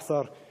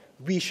MacArthur,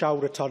 we shall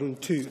return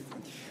too.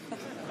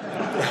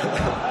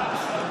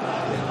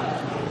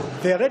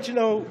 The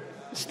original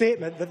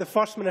statement that the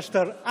First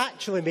Minister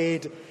actually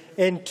made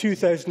in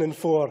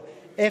 2004,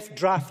 if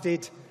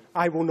drafted,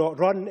 I will not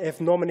run;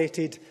 if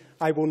nominated,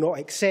 I will not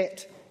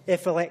accept;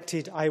 if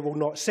elected, I will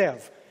not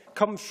serve,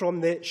 comes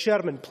from the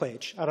Sherman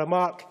Pledge, a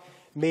remark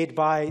made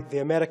by the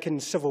American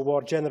Civil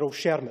War General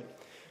Sherman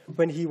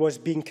when he was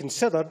being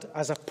considered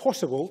as a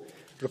possible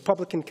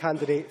Republican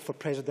candidate for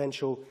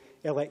presidential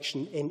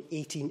election in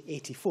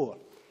 1884.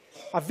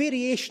 A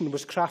variation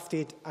was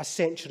crafted a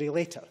century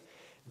later.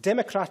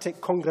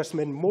 Democratic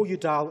Congressman Mo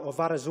Udall of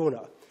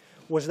Arizona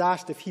was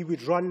asked if he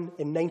would run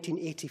in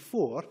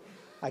 1984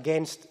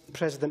 against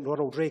President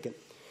Ronald Reagan.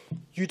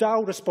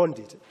 Udall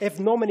responded, "If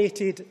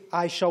nominated,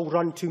 I shall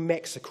run to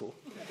Mexico.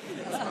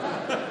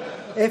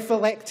 If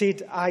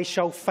elected, I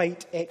shall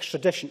fight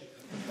extradition."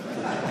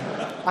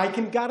 I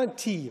can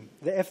guarantee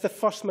that if the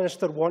First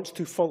Minister wants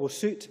to follow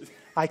suit,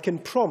 I can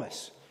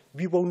promise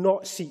we will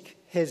not seek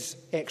his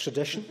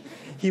extradition.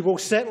 He will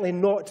certainly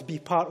not be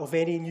part of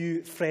any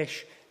new,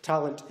 fresh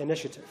talent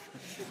initiative.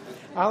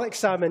 Alex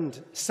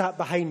Salmond sat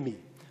behind me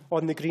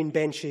on the green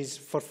benches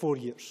for 4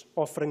 years,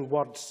 offering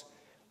words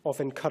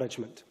of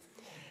encouragement.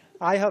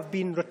 I have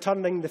been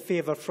returning the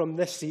favour from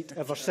this seat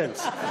ever since.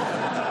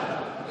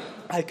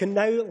 I can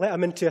now let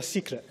him into a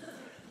secret.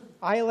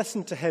 I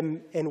listened to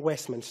him in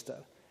Westminster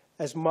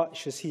as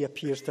much as he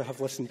appears to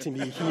have listened to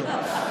me here.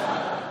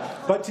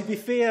 But to be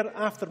fair,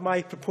 after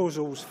my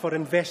proposals for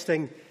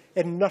investing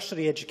in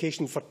nursery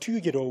education for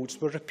 2-year-olds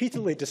were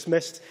repeatedly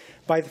dismissed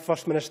by the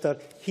First Minister,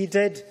 he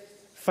did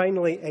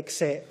finally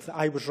accept that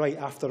I was right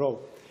after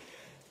all.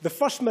 The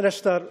First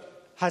Minister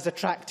has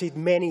attracted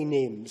many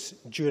names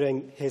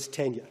during his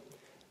tenure,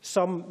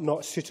 some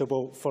not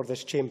suitable for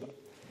this chamber.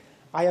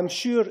 I am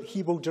sure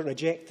he will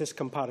reject this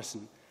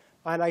comparison,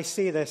 and I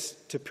say this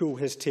to pull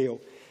his tail,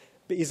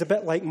 but he's a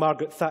bit like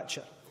Margaret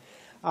Thatcher,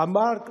 a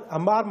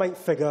Marmite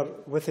figure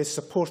with his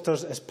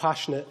supporters as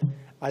passionate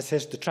as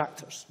his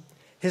detractors.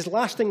 His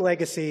lasting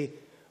legacy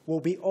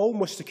will be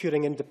almost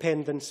securing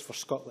independence for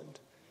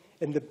Scotland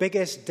in the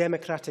biggest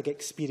democratic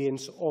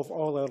experience of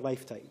all our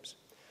lifetimes.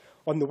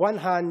 On the one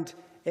hand,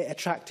 it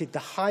attracted the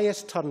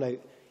highest turnout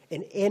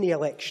in any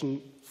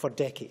election for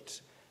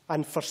decades,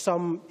 and for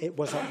some it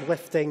was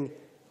uplifting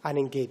and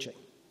engaging.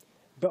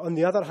 But on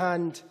the other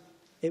hand,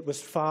 it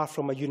was far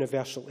from a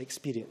universal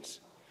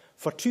experience.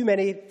 For too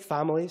many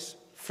families,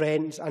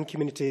 friends and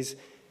communities,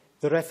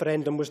 the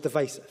referendum was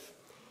divisive.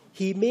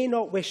 He may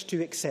not wish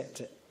to accept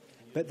it,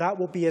 but that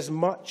will be as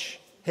much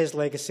his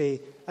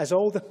legacy as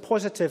all the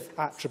positive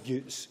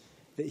attributes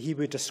that he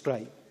would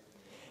describe.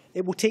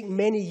 It will take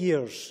many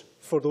years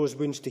for those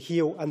wounds to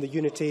heal and the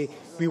unity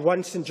we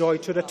once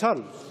enjoyed to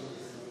return.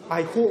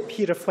 I hope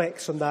he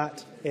reflects on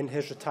that in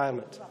his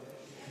retirement.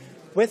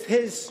 With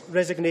his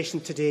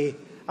resignation today,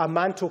 a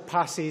mantle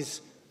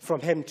passes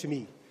from him to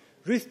me.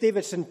 Ruth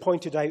Davidson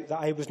pointed out that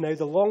I was now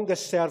the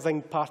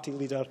longest-serving party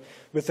leader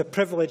with the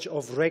privilege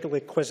of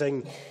regularly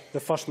quizzing the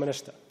First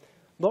Minister.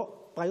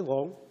 Not by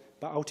long,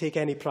 but I'll take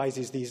any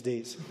prizes these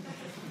days.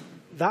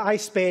 That I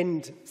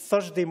spend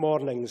Thursday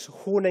mornings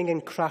honing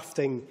and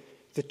crafting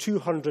the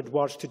 200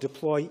 words to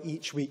deploy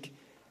each week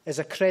is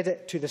a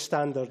credit to the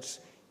standards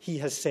he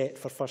has set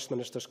for First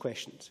Minister's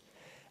questions.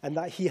 And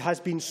that he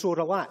has been so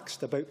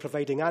relaxed about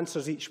providing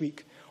answers each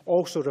week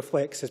also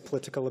reflects his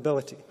political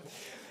ability.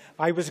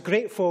 I was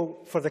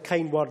grateful for the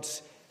kind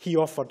words he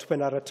offered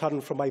when I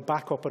returned from my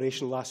back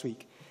operation last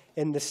week.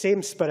 In the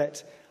same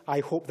spirit, I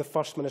hope the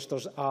First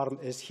Minister's arm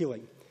is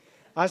healing.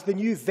 As the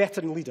new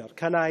veteran leader,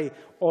 can I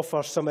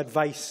offer some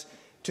advice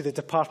to the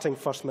departing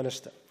First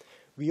Minister?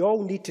 We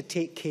all need to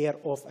take care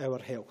of our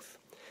health.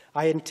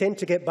 I intend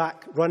to get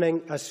back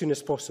running as soon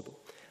as possible.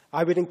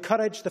 I would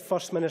encourage the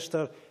First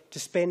Minister to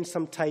spend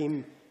some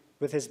time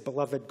with his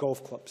beloved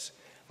golf clubs.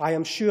 I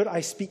am sure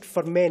I speak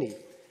for many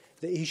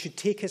that he should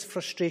take his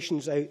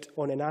frustrations out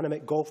on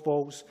inanimate golf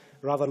balls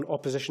rather than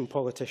opposition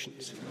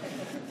politicians.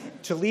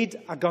 To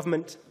lead a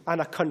government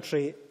and a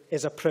country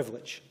is a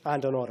privilege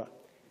and an honour.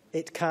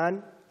 It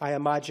can, I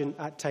imagine,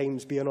 at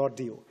times be an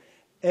ordeal.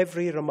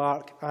 Every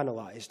remark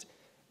analysed,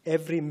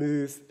 every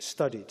move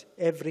studied,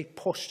 every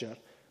posture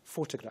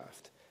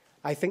photographed.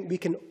 I think we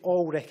can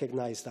all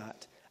recognise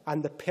that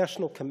and the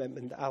personal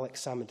commitment that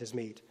Alex Salmond has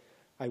made.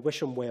 I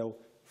wish him well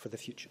for the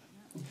future.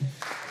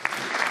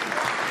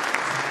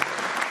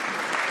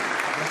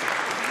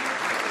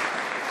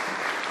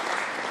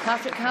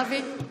 Patrick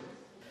Harvey.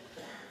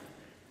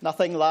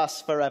 Nothing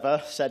lasts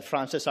forever, said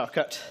Francis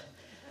Urquhart.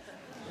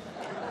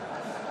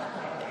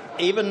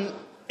 Even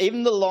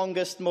the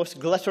longest, most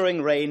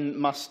glittering reign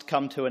must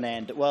come to an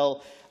end.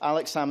 Well,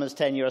 Alex Salmond's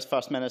tenure as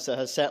First Minister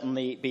has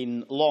certainly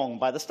been long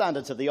by the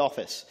standards of the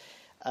office.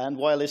 And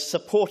while his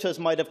supporters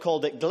might have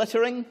called it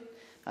glittering,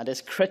 and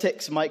his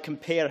critics might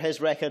compare his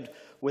record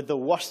with the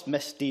worst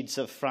misdeeds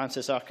of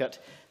Francis Urquhart,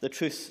 the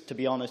truth, to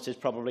be honest, is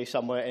probably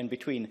somewhere in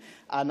between.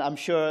 And I'm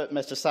sure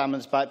Mr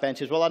Salmond's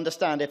backbenchers will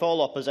understand if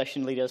all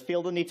opposition leaders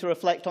feel the need to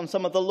reflect on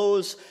some of the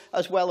lows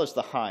as well as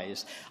the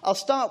highs. I'll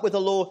start with a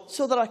low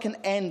so that I can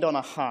end on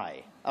a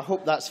high. I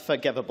hope that's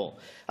forgivable.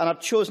 And I've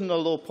chosen a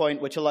low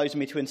point which allows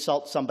me to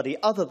insult somebody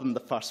other than the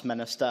First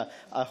Minister.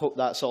 I hope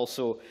that's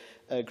also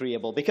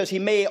agreeable, because he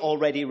may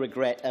already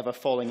regret ever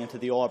falling into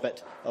the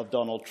orbit of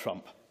Donald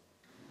Trump.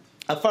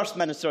 A First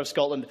Minister of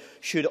Scotland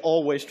should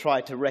always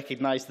try to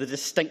recognise the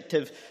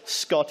distinctive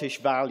Scottish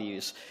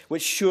values,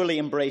 which surely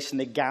embrace an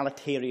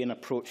egalitarian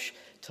approach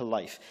to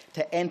life.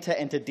 To enter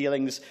into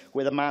dealings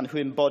with a man who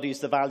embodies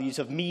the values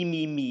of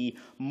me,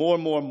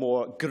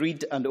 more,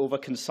 greed and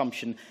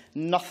overconsumption,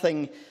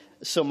 nothing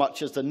so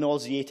much as the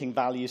nauseating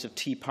values of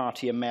Tea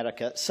Party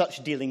America,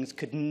 such dealings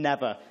could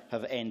never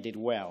have ended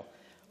well.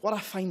 What I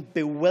find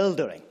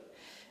bewildering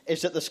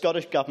is that the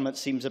Scottish Government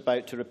seems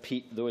about to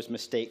repeat those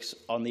mistakes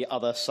on the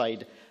other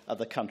side of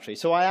the country.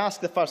 So I ask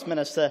the First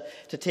Minister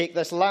to take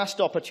this last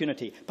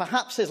opportunity,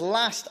 perhaps his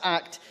last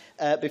act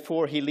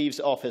before he leaves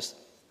office,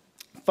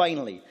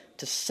 finally,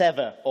 to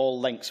sever all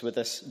links with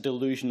this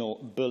delusional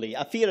bully.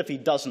 I fear if he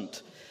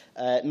doesn't,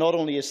 not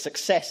only his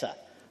successor,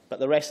 but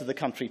the rest of the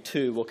country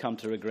too will come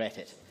to regret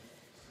it.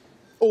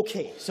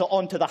 OK, so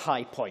on to the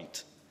high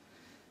point.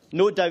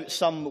 No doubt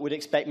some would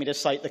expect me to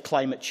cite the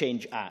Climate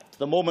Change Act,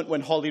 the moment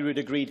when Holyrood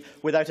agreed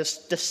without a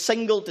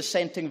single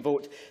dissenting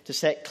vote to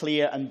set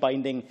clear and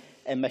binding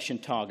emission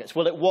targets.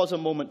 Well, it was a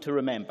moment to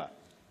remember,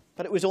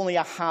 but it was only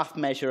a half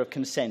measure of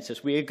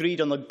consensus. We agreed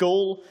on the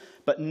goal,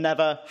 but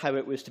never how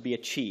it was to be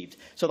achieved.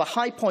 So the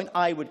high point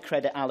I would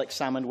credit Alex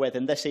Salmond with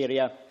in this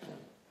area,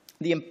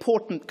 the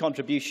important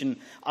contribution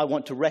I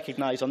want to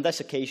recognise on this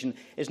occasion,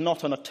 is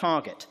not on a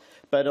target,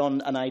 but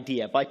on an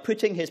idea. By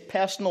putting his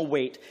personal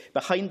weight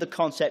behind the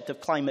concept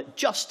of climate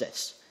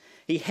justice,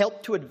 he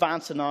helped to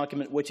advance an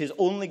argument which is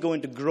only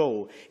going to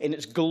grow in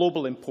its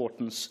global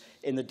importance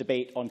in the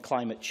debate on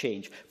climate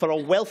change. For a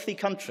wealthy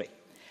country,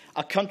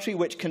 a country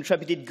which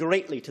contributed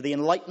greatly to the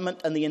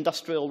Enlightenment and the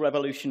Industrial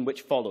Revolution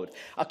which followed,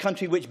 a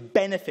country which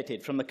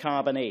benefited from the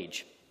carbon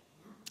age,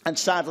 and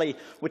sadly,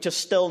 which has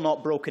still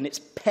not broken its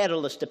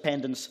perilous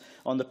dependence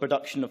on the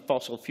production of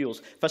fossil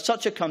fuels. For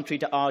such a country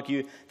to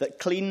argue that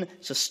clean,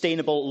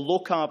 sustainable,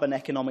 low-carbon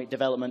economic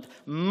development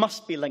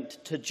must be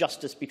linked to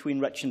justice between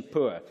rich and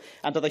poor,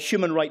 and to the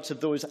human rights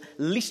of those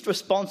least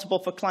responsible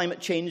for climate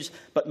change,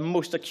 but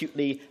most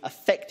acutely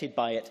affected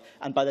by it,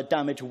 and by the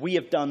damage we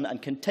have done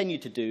and continue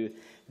to do,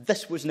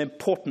 this was an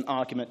important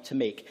argument to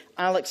make.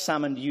 Alex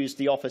Salmond used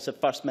the office of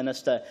First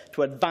Minister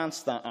to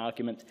advance that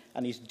argument,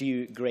 and he's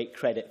due great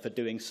credit for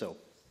doing so.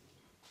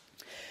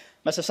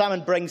 Mr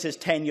Salmond brings his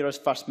tenure as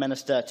First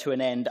Minister to an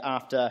end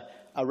after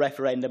a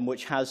referendum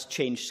which has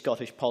changed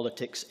Scottish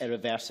politics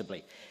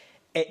irreversibly.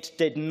 It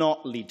did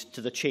not lead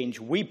to the change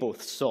we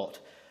both sought,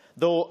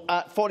 though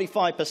at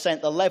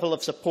 45% the level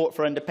of support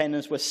for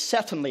independence was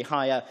certainly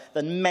higher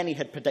than many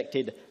had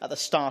predicted at the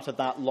start of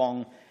that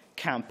long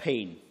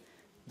campaign.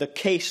 The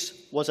case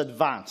was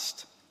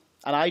advanced,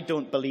 and I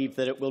don't believe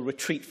that it will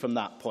retreat from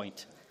that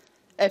point.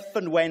 If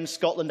and when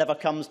Scotland ever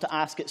comes to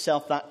ask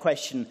itself that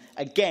question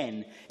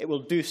again, it will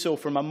do so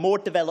from a more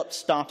developed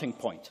starting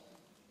point,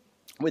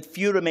 with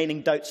few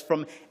remaining doubts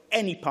from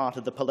any part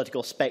of the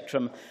political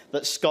spectrum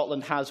that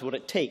Scotland has what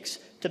it takes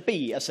to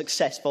be a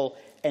successful,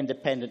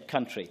 independent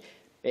country.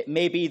 It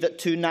may be that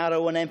too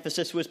narrow an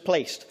emphasis was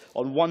placed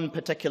on one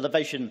particular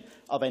vision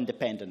of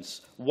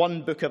independence,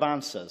 one book of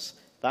answers.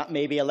 That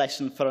may be a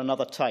lesson for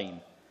another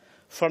time.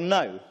 For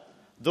now,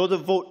 though the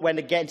vote went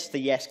against the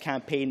Yes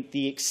campaign,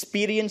 the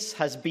experience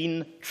has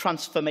been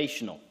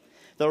transformational.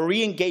 The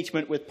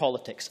re-engagement with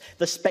politics,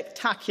 the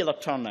spectacular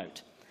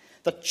turnout,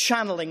 the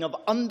channeling of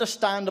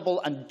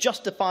understandable and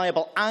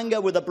justifiable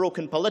anger with a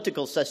broken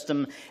political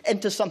system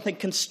into something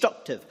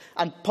constructive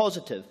and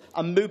positive,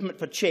 a movement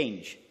for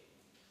change.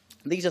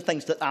 These are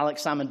things that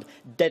Alex Salmond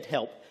did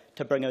help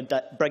to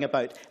bring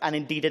about, and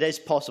indeed it is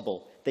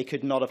possible they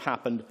could not have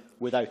happened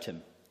without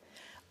him.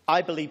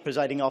 I believe,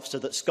 Presiding Officer,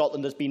 that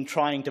Scotland has been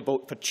trying to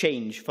vote for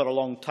change for a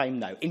long time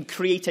now, in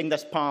creating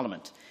this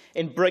Parliament,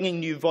 in bringing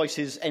new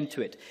voices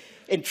into it,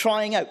 in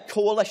trying out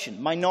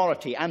coalition,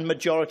 minority and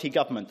majority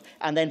government,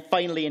 and then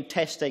finally in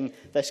testing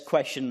this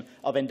question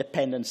of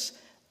independence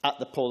at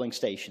the polling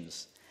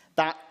stations.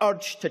 That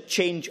urge to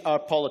change our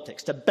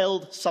politics, to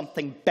build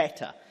something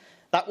better,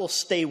 that will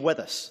stay with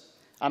us.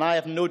 And I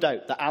have no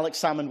doubt that Alex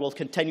Salmond will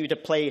continue to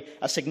play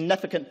a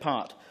significant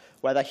part,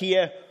 whether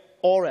here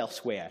or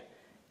elsewhere,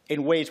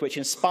 in ways which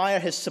inspire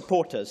his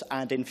supporters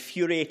and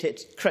infuriate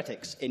its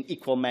critics in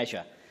equal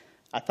measure.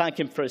 I thank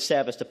him for his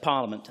service to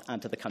Parliament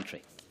and to the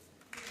country.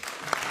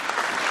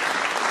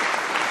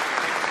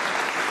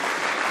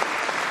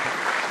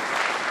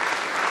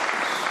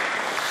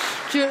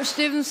 Stuart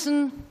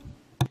Stevenson.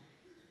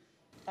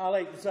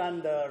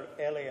 Alexander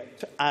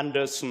Elliot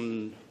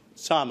Anderson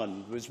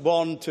Salmon was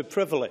born to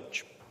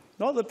privilege.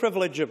 Not the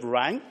privilege of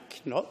rank,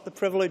 not the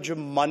privilege of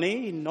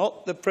money,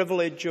 not the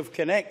privilege of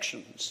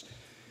connections,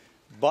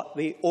 but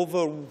the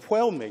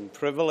overwhelming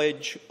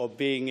privilege of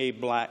being a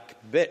black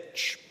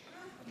bitch.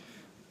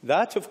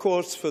 That, of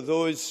course, for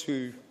those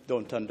who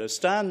don't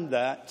understand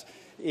that,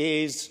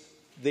 is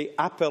the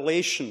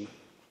appellation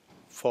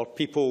for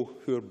people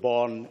who are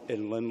born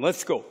in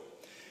Linlithgow.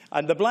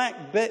 And the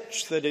black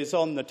bitch that is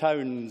on the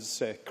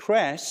town's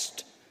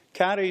crest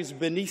carries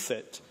beneath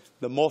it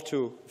the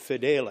motto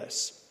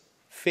Fidelis,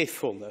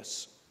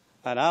 faithfulness.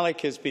 And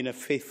Alec has been a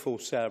faithful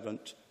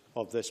servant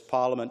of this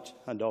Parliament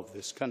and of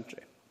this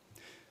country.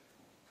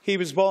 He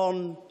was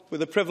born with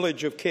the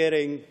privilege of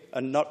caring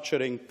and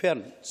nurturing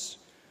parents,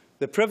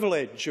 the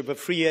privilege of a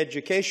free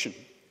education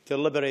to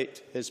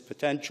liberate his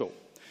potential,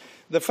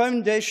 the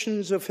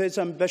foundations of his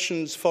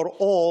ambitions for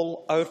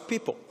all our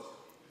people.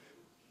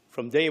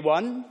 From day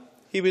one,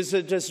 he was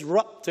a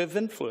disruptive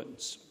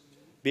influence.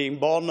 Being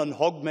born on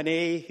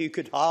Hogmanay, he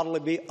could hardly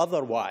be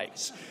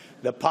otherwise.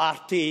 The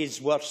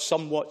parties were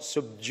somewhat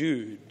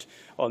subdued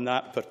on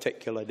that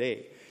particular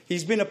day.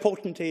 He's been a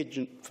potent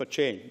agent for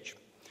change.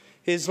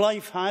 His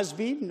life has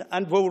been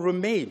and will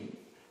remain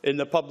in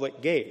the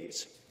public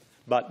gaze,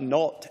 but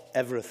not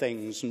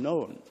everything's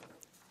known.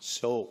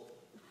 So,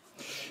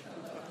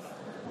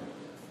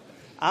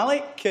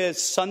 Alec,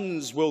 his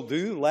sons will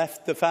do,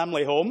 left the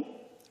family home.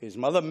 His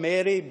mother,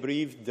 Mary,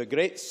 breathed a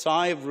great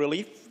sigh of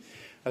relief.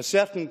 A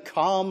certain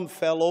calm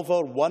fell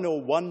over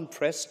 101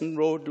 Preston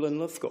Road,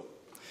 Linlithgow.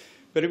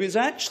 But it was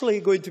actually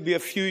going to be a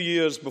few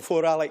years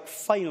before Alec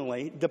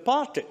finally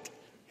departed.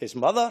 His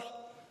mother,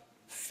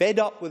 fed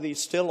up with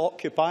his still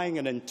occupying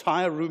an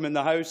entire room in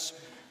the house,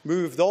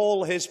 moved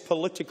all his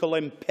political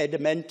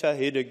impedimenta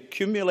he'd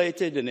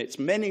accumulated in its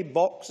many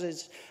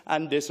boxes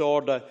and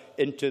disorder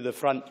into the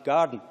front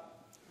garden.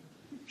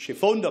 She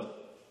phoned him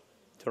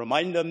to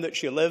remind him that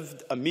she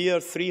lived a mere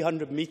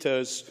 300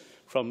 metres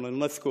from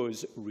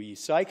Linlithgow's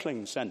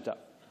recycling centre.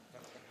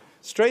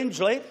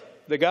 Strangely,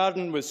 the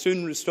garden was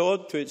soon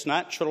restored to its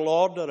natural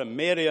order, and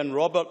Mary and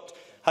Robert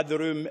had the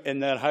room in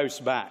their house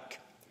back.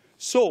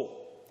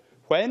 So,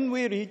 when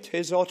we read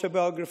his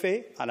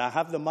autobiography, and I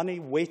have the money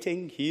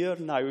waiting here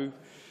now,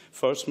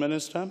 First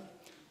Minister,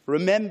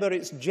 remember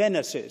its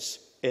genesis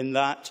in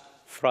that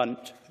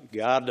front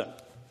garden.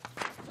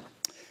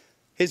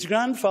 His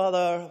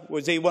grandfather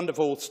was a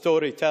wonderful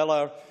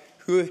storyteller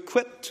who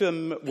equipped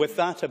him with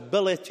that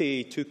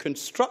ability to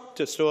construct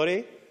a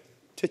story,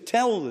 to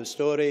tell the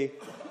story,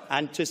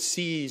 and to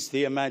seize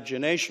the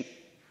imagination.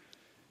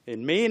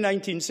 In May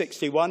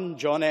 1961,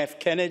 John F.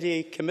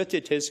 Kennedy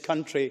committed his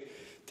country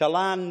to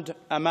land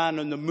a man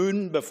on the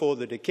moon before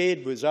the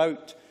decade was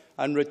out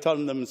and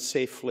return them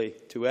safely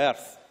to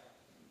Earth.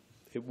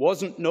 It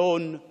wasn't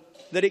known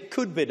that it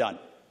could be done.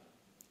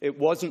 It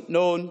wasn't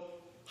known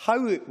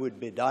how it would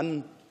be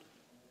done,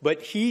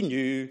 but he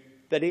knew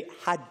that it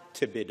had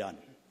to be done.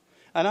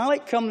 And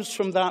Alec comes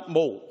from that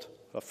mould,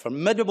 a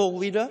formidable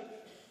leader,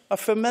 a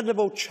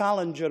formidable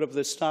challenger of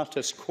the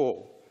status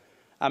quo,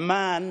 a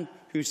man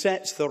who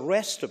sets the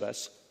rest of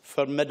us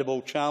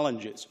formidable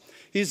challenges.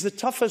 He's the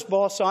toughest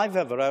boss I've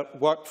ever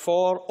worked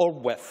for or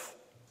with,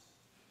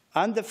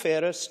 and the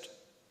fairest,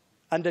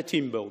 and a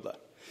team builder.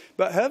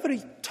 But however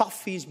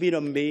tough he's been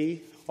on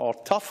me, or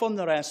tough on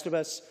the rest of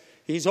us,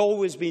 he's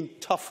always been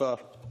tougher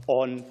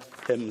on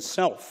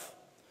himself.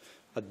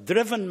 A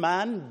driven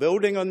man,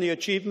 building on the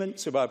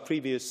achievements of our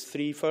previous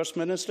three First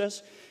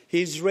Ministers,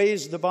 he's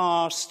raised the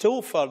bar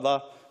still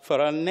further for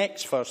our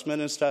next First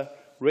Minister,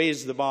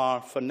 raised the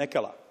bar for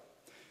Nicola.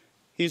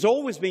 He's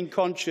always been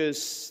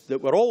conscious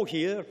that we're all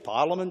here,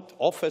 Parliament,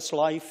 office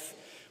life,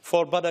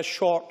 for but a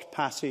short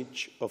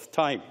passage of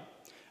time,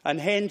 and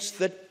hence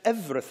that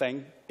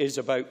everything is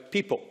about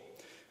people.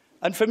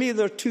 And for me,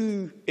 there are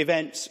two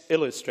events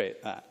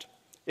illustrate that.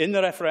 In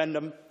the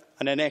referendum,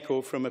 and an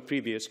echo from a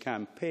previous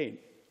campaign.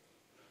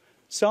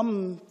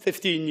 Some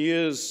 15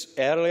 years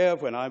earlier,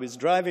 when I was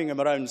driving him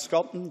around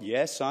Scotland,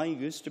 yes, I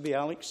used to be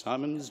Alex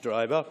Salmon's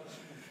driver,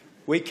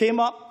 we came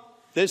up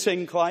this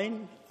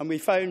incline and we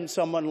found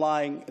someone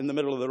lying in the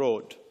middle of the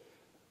road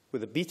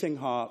with a beating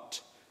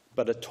heart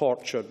but a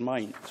tortured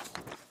mind.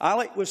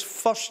 Alec was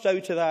first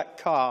out of that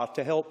car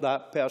to help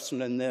that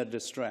person in their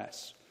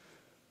distress.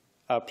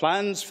 Our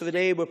plans for the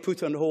day were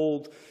put on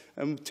hold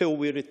until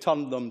we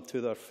returned them to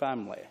their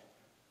family.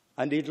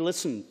 And he'd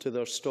listened to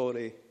their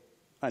story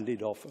and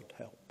he'd offered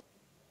help.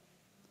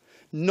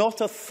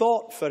 Not a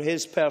thought for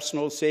his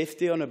personal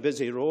safety on a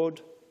busy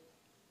road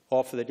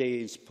or for the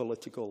day's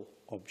political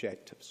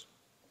objectives.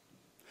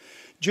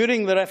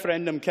 During the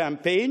referendum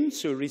campaign,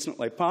 so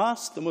recently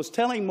passed, the most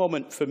telling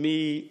moment for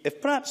me,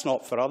 if perhaps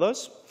not for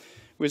others,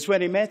 was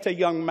when he met a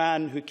young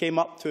man who came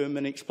up to him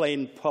and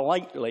explained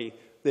politely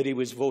that he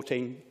was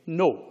voting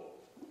no.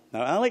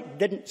 Now, Alec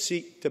didn't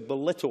seek to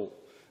belittle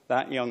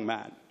that young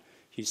man.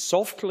 He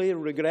softly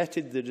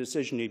regretted the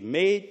decision he'd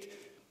made,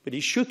 but he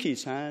shook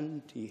his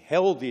hand, he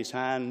held his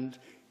hand,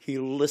 he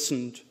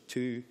listened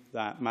to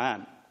that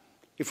man.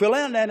 If we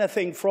learn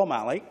anything from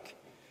Alec,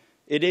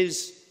 it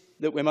is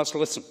that we must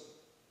listen,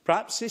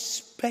 perhaps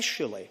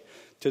especially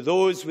to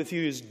those with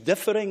views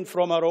differing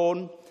from our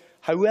own,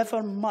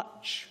 however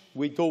much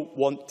we don't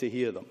want to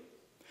hear them.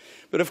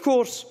 But of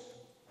course,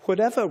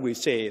 whatever we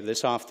say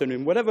this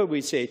afternoon, whatever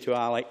we say to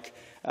Alec,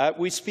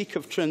 we speak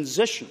of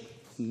transition,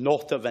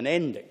 not of an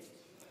ending.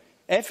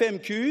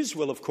 FMQs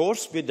will, of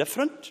course, be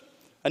different,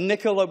 and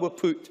Nicola will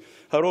put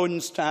her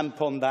own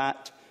stamp on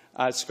that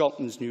as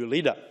Scotland's new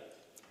leader.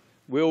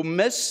 We'll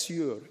miss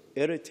your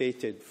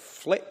irritated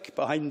flick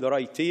behind the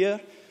right ear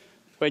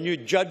when you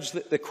judge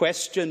that the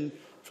question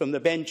from the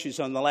benches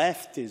on the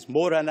left is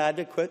more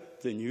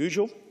inadequate than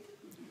usual.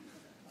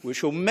 We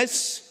shall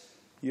miss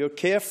your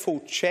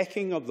careful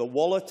checking of the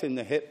wallet in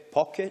the hip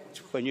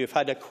pocket when you've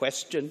had a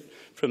question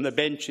from the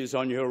benches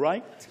on your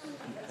right.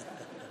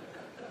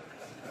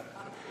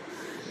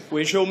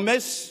 We shall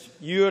miss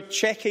your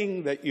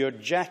checking that your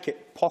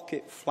jacket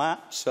pocket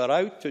flaps are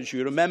out as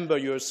you remember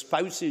your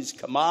spouse's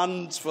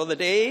commands for the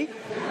day.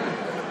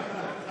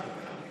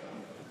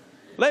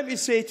 Let me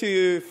say to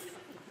you,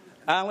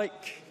 Alec,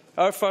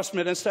 our First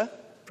Minister,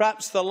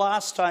 perhaps the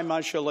last time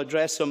I shall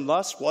address him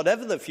thus,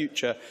 whatever the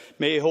future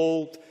may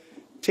hold,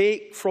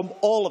 take from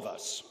all of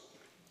us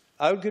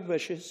our good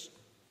wishes,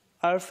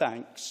 our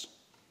thanks,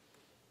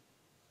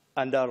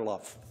 and our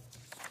love.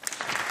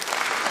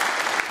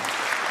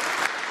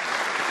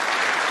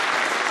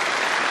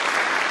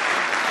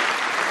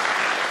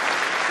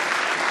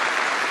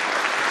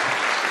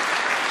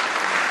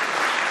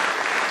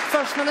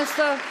 First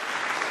Minister.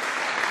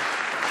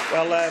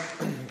 Well,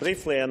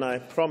 briefly, and I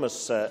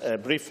promise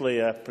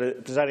briefly,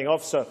 Presiding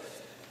Officer,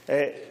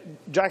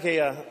 Jackie,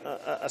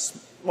 a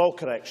small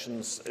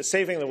correction.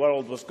 Saving the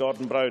world was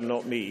Gordon Brown,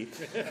 not me.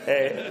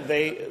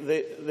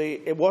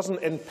 It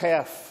wasn't in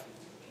Perth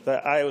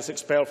that I was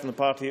expelled from the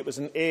party. It was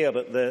in Ayr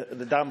at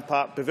the Dam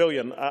Park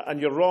Pavilion. And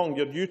you're wrong.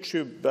 Your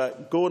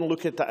YouTube, go and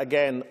look at it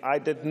again. I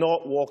did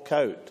not walk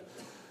out.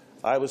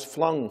 I was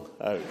flung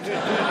out.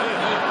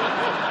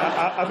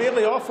 I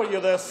merely offer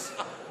you this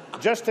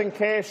just in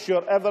case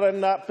you're ever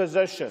in that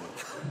position.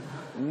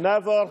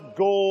 Never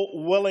go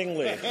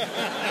willingly.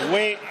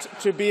 Wait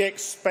to be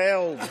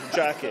expelled,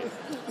 Jackie.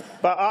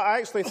 But I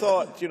actually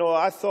thought,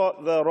 I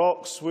thought the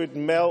rocks would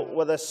melt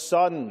with the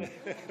sun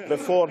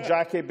before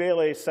Jackie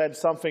Baillie said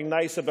something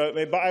nice about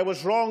me. But I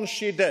was wrong,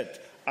 she did.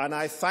 And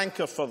I thank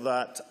her for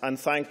that and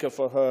thank her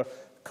for her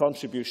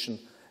contribution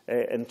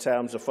in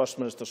terms of First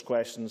Minister's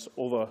questions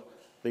over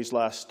these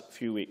last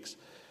few weeks.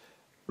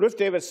 Ruth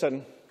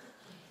Davidson,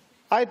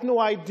 I had no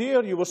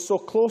idea you were so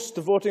close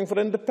to voting for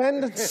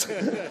independence.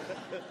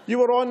 You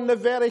were on the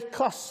very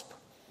cusp.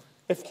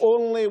 If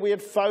only we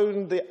had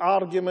found the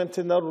argument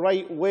in the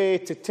right way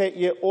to take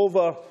you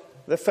over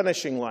the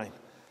finishing line.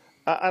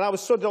 And I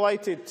was so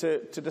delighted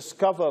to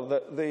discover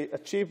that the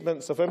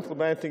achievements of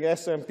implementing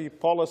SNP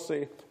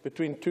policy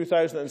between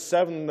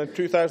 2007 and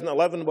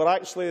 2011 were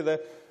actually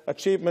the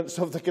achievements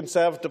of the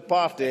Conservative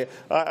Party.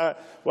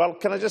 Well,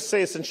 can I just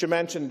say, since you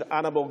mentioned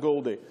Annabel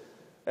Goldie,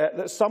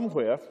 that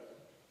somewhere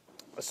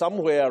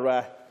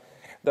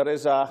there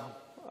is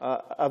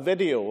a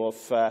video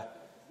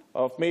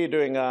of me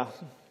doing a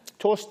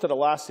toast to the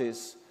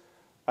lassies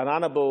and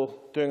Annabel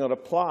doing a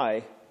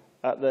reply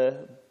at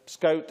the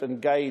Scout and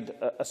Guide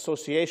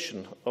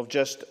Association of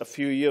just a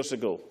few years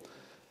ago.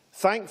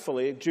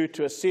 Thankfully, due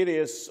to a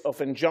series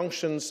of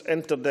injunctions,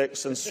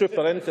 interdicts and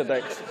super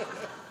interdicts,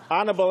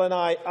 Annabel and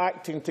I,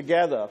 acting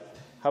together,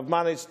 have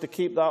managed to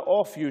keep that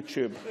off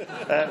YouTube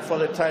for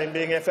the time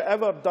being. If it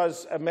ever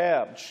does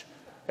emerge,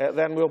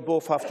 then we'll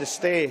both have to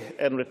stay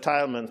in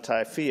retirement,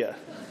 I fear.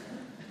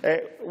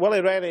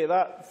 Willie Rennie,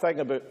 that thing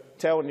about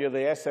telling you the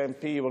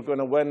SNP were going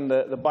to win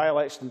the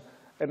by-election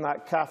in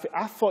that cafe,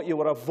 I thought you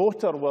were a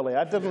voter, Willie.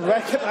 I didn't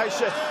recognise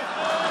you.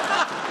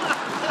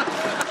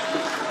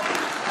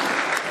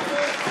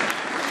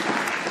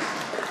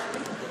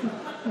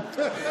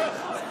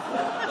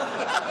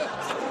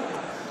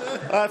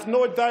 I have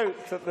no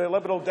doubt that the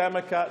Liberal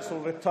Democrats will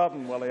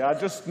return, Willie. I'm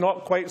just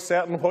not quite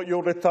certain what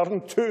you'll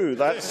return to.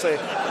 That's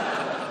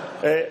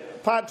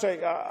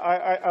Patrick,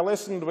 I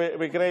listened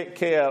with great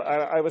care.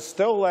 I was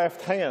still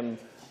left hanging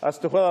as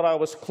to whether I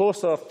was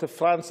closer to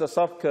Francis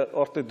Urquhart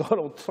or to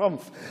Donald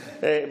Trump.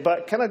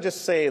 But can I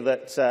just say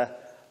that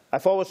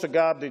I've always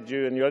regarded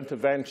you and your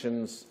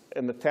interventions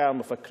in the term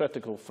of a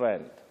critical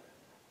friend.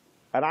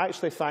 And I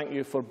actually thank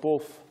you for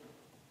both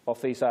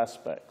of these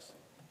aspects.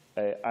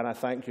 And I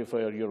thank you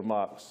for your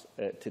remarks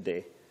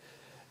today.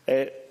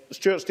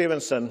 Stuart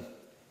Stevenson,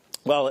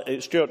 well,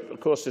 Stuart, of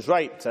course, is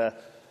right. A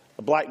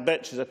black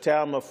bitch is a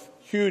term of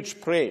huge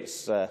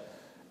praise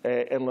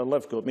in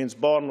Linlithgow. It means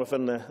born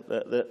within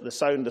the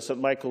sound of St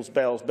Michael's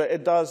bells. But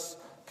it does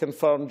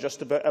confirmed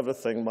just about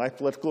everything my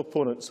political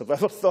opponents have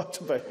ever thought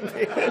about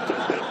me.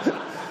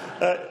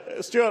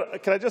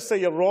 Stuart, can I just say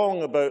you're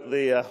wrong about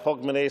the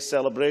Hogmanay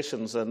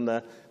celebrations in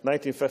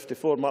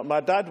 1954. My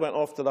dad went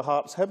off to the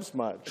Hearts-Hibs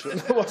match,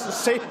 and it was the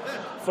same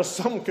for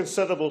some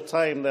considerable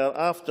time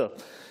thereafter.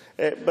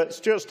 But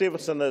Stuart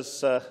Stevenson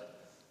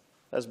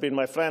has been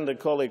my friend and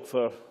colleague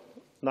for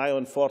nigh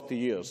on 40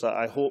 years.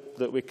 I hope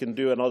that we can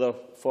do another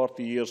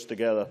 40 years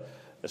together,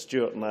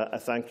 Stuart, and I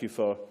thank you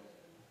for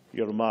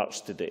your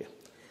remarks today.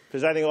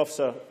 Presiding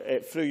Officer,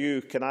 through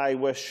you, can I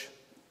wish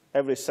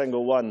every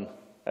single one,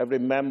 every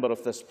member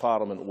of this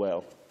Parliament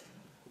well,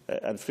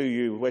 and through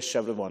you, wish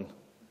everyone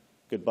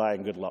goodbye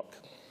and good luck.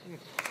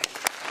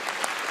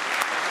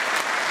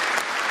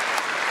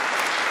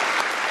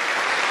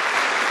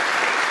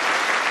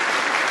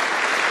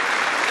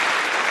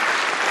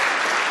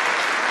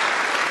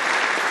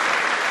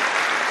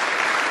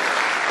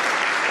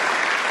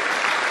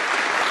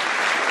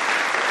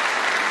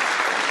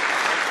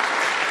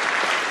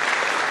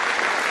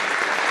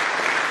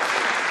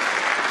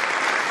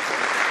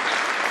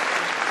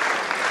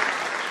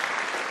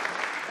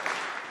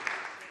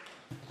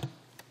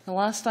 The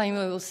last time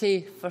I will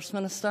say, First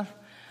Minister,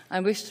 I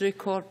wish to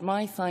record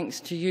my thanks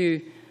to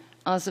you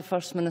as the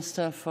First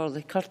Minister for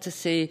the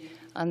courtesy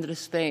and the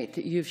respect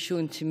that you have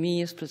shown to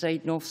me as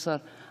Presiding Officer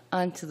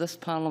and to this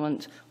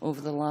Parliament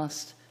over the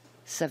last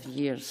 7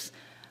 years.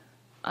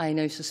 I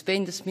now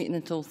suspend this meeting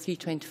until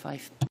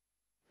 3:25.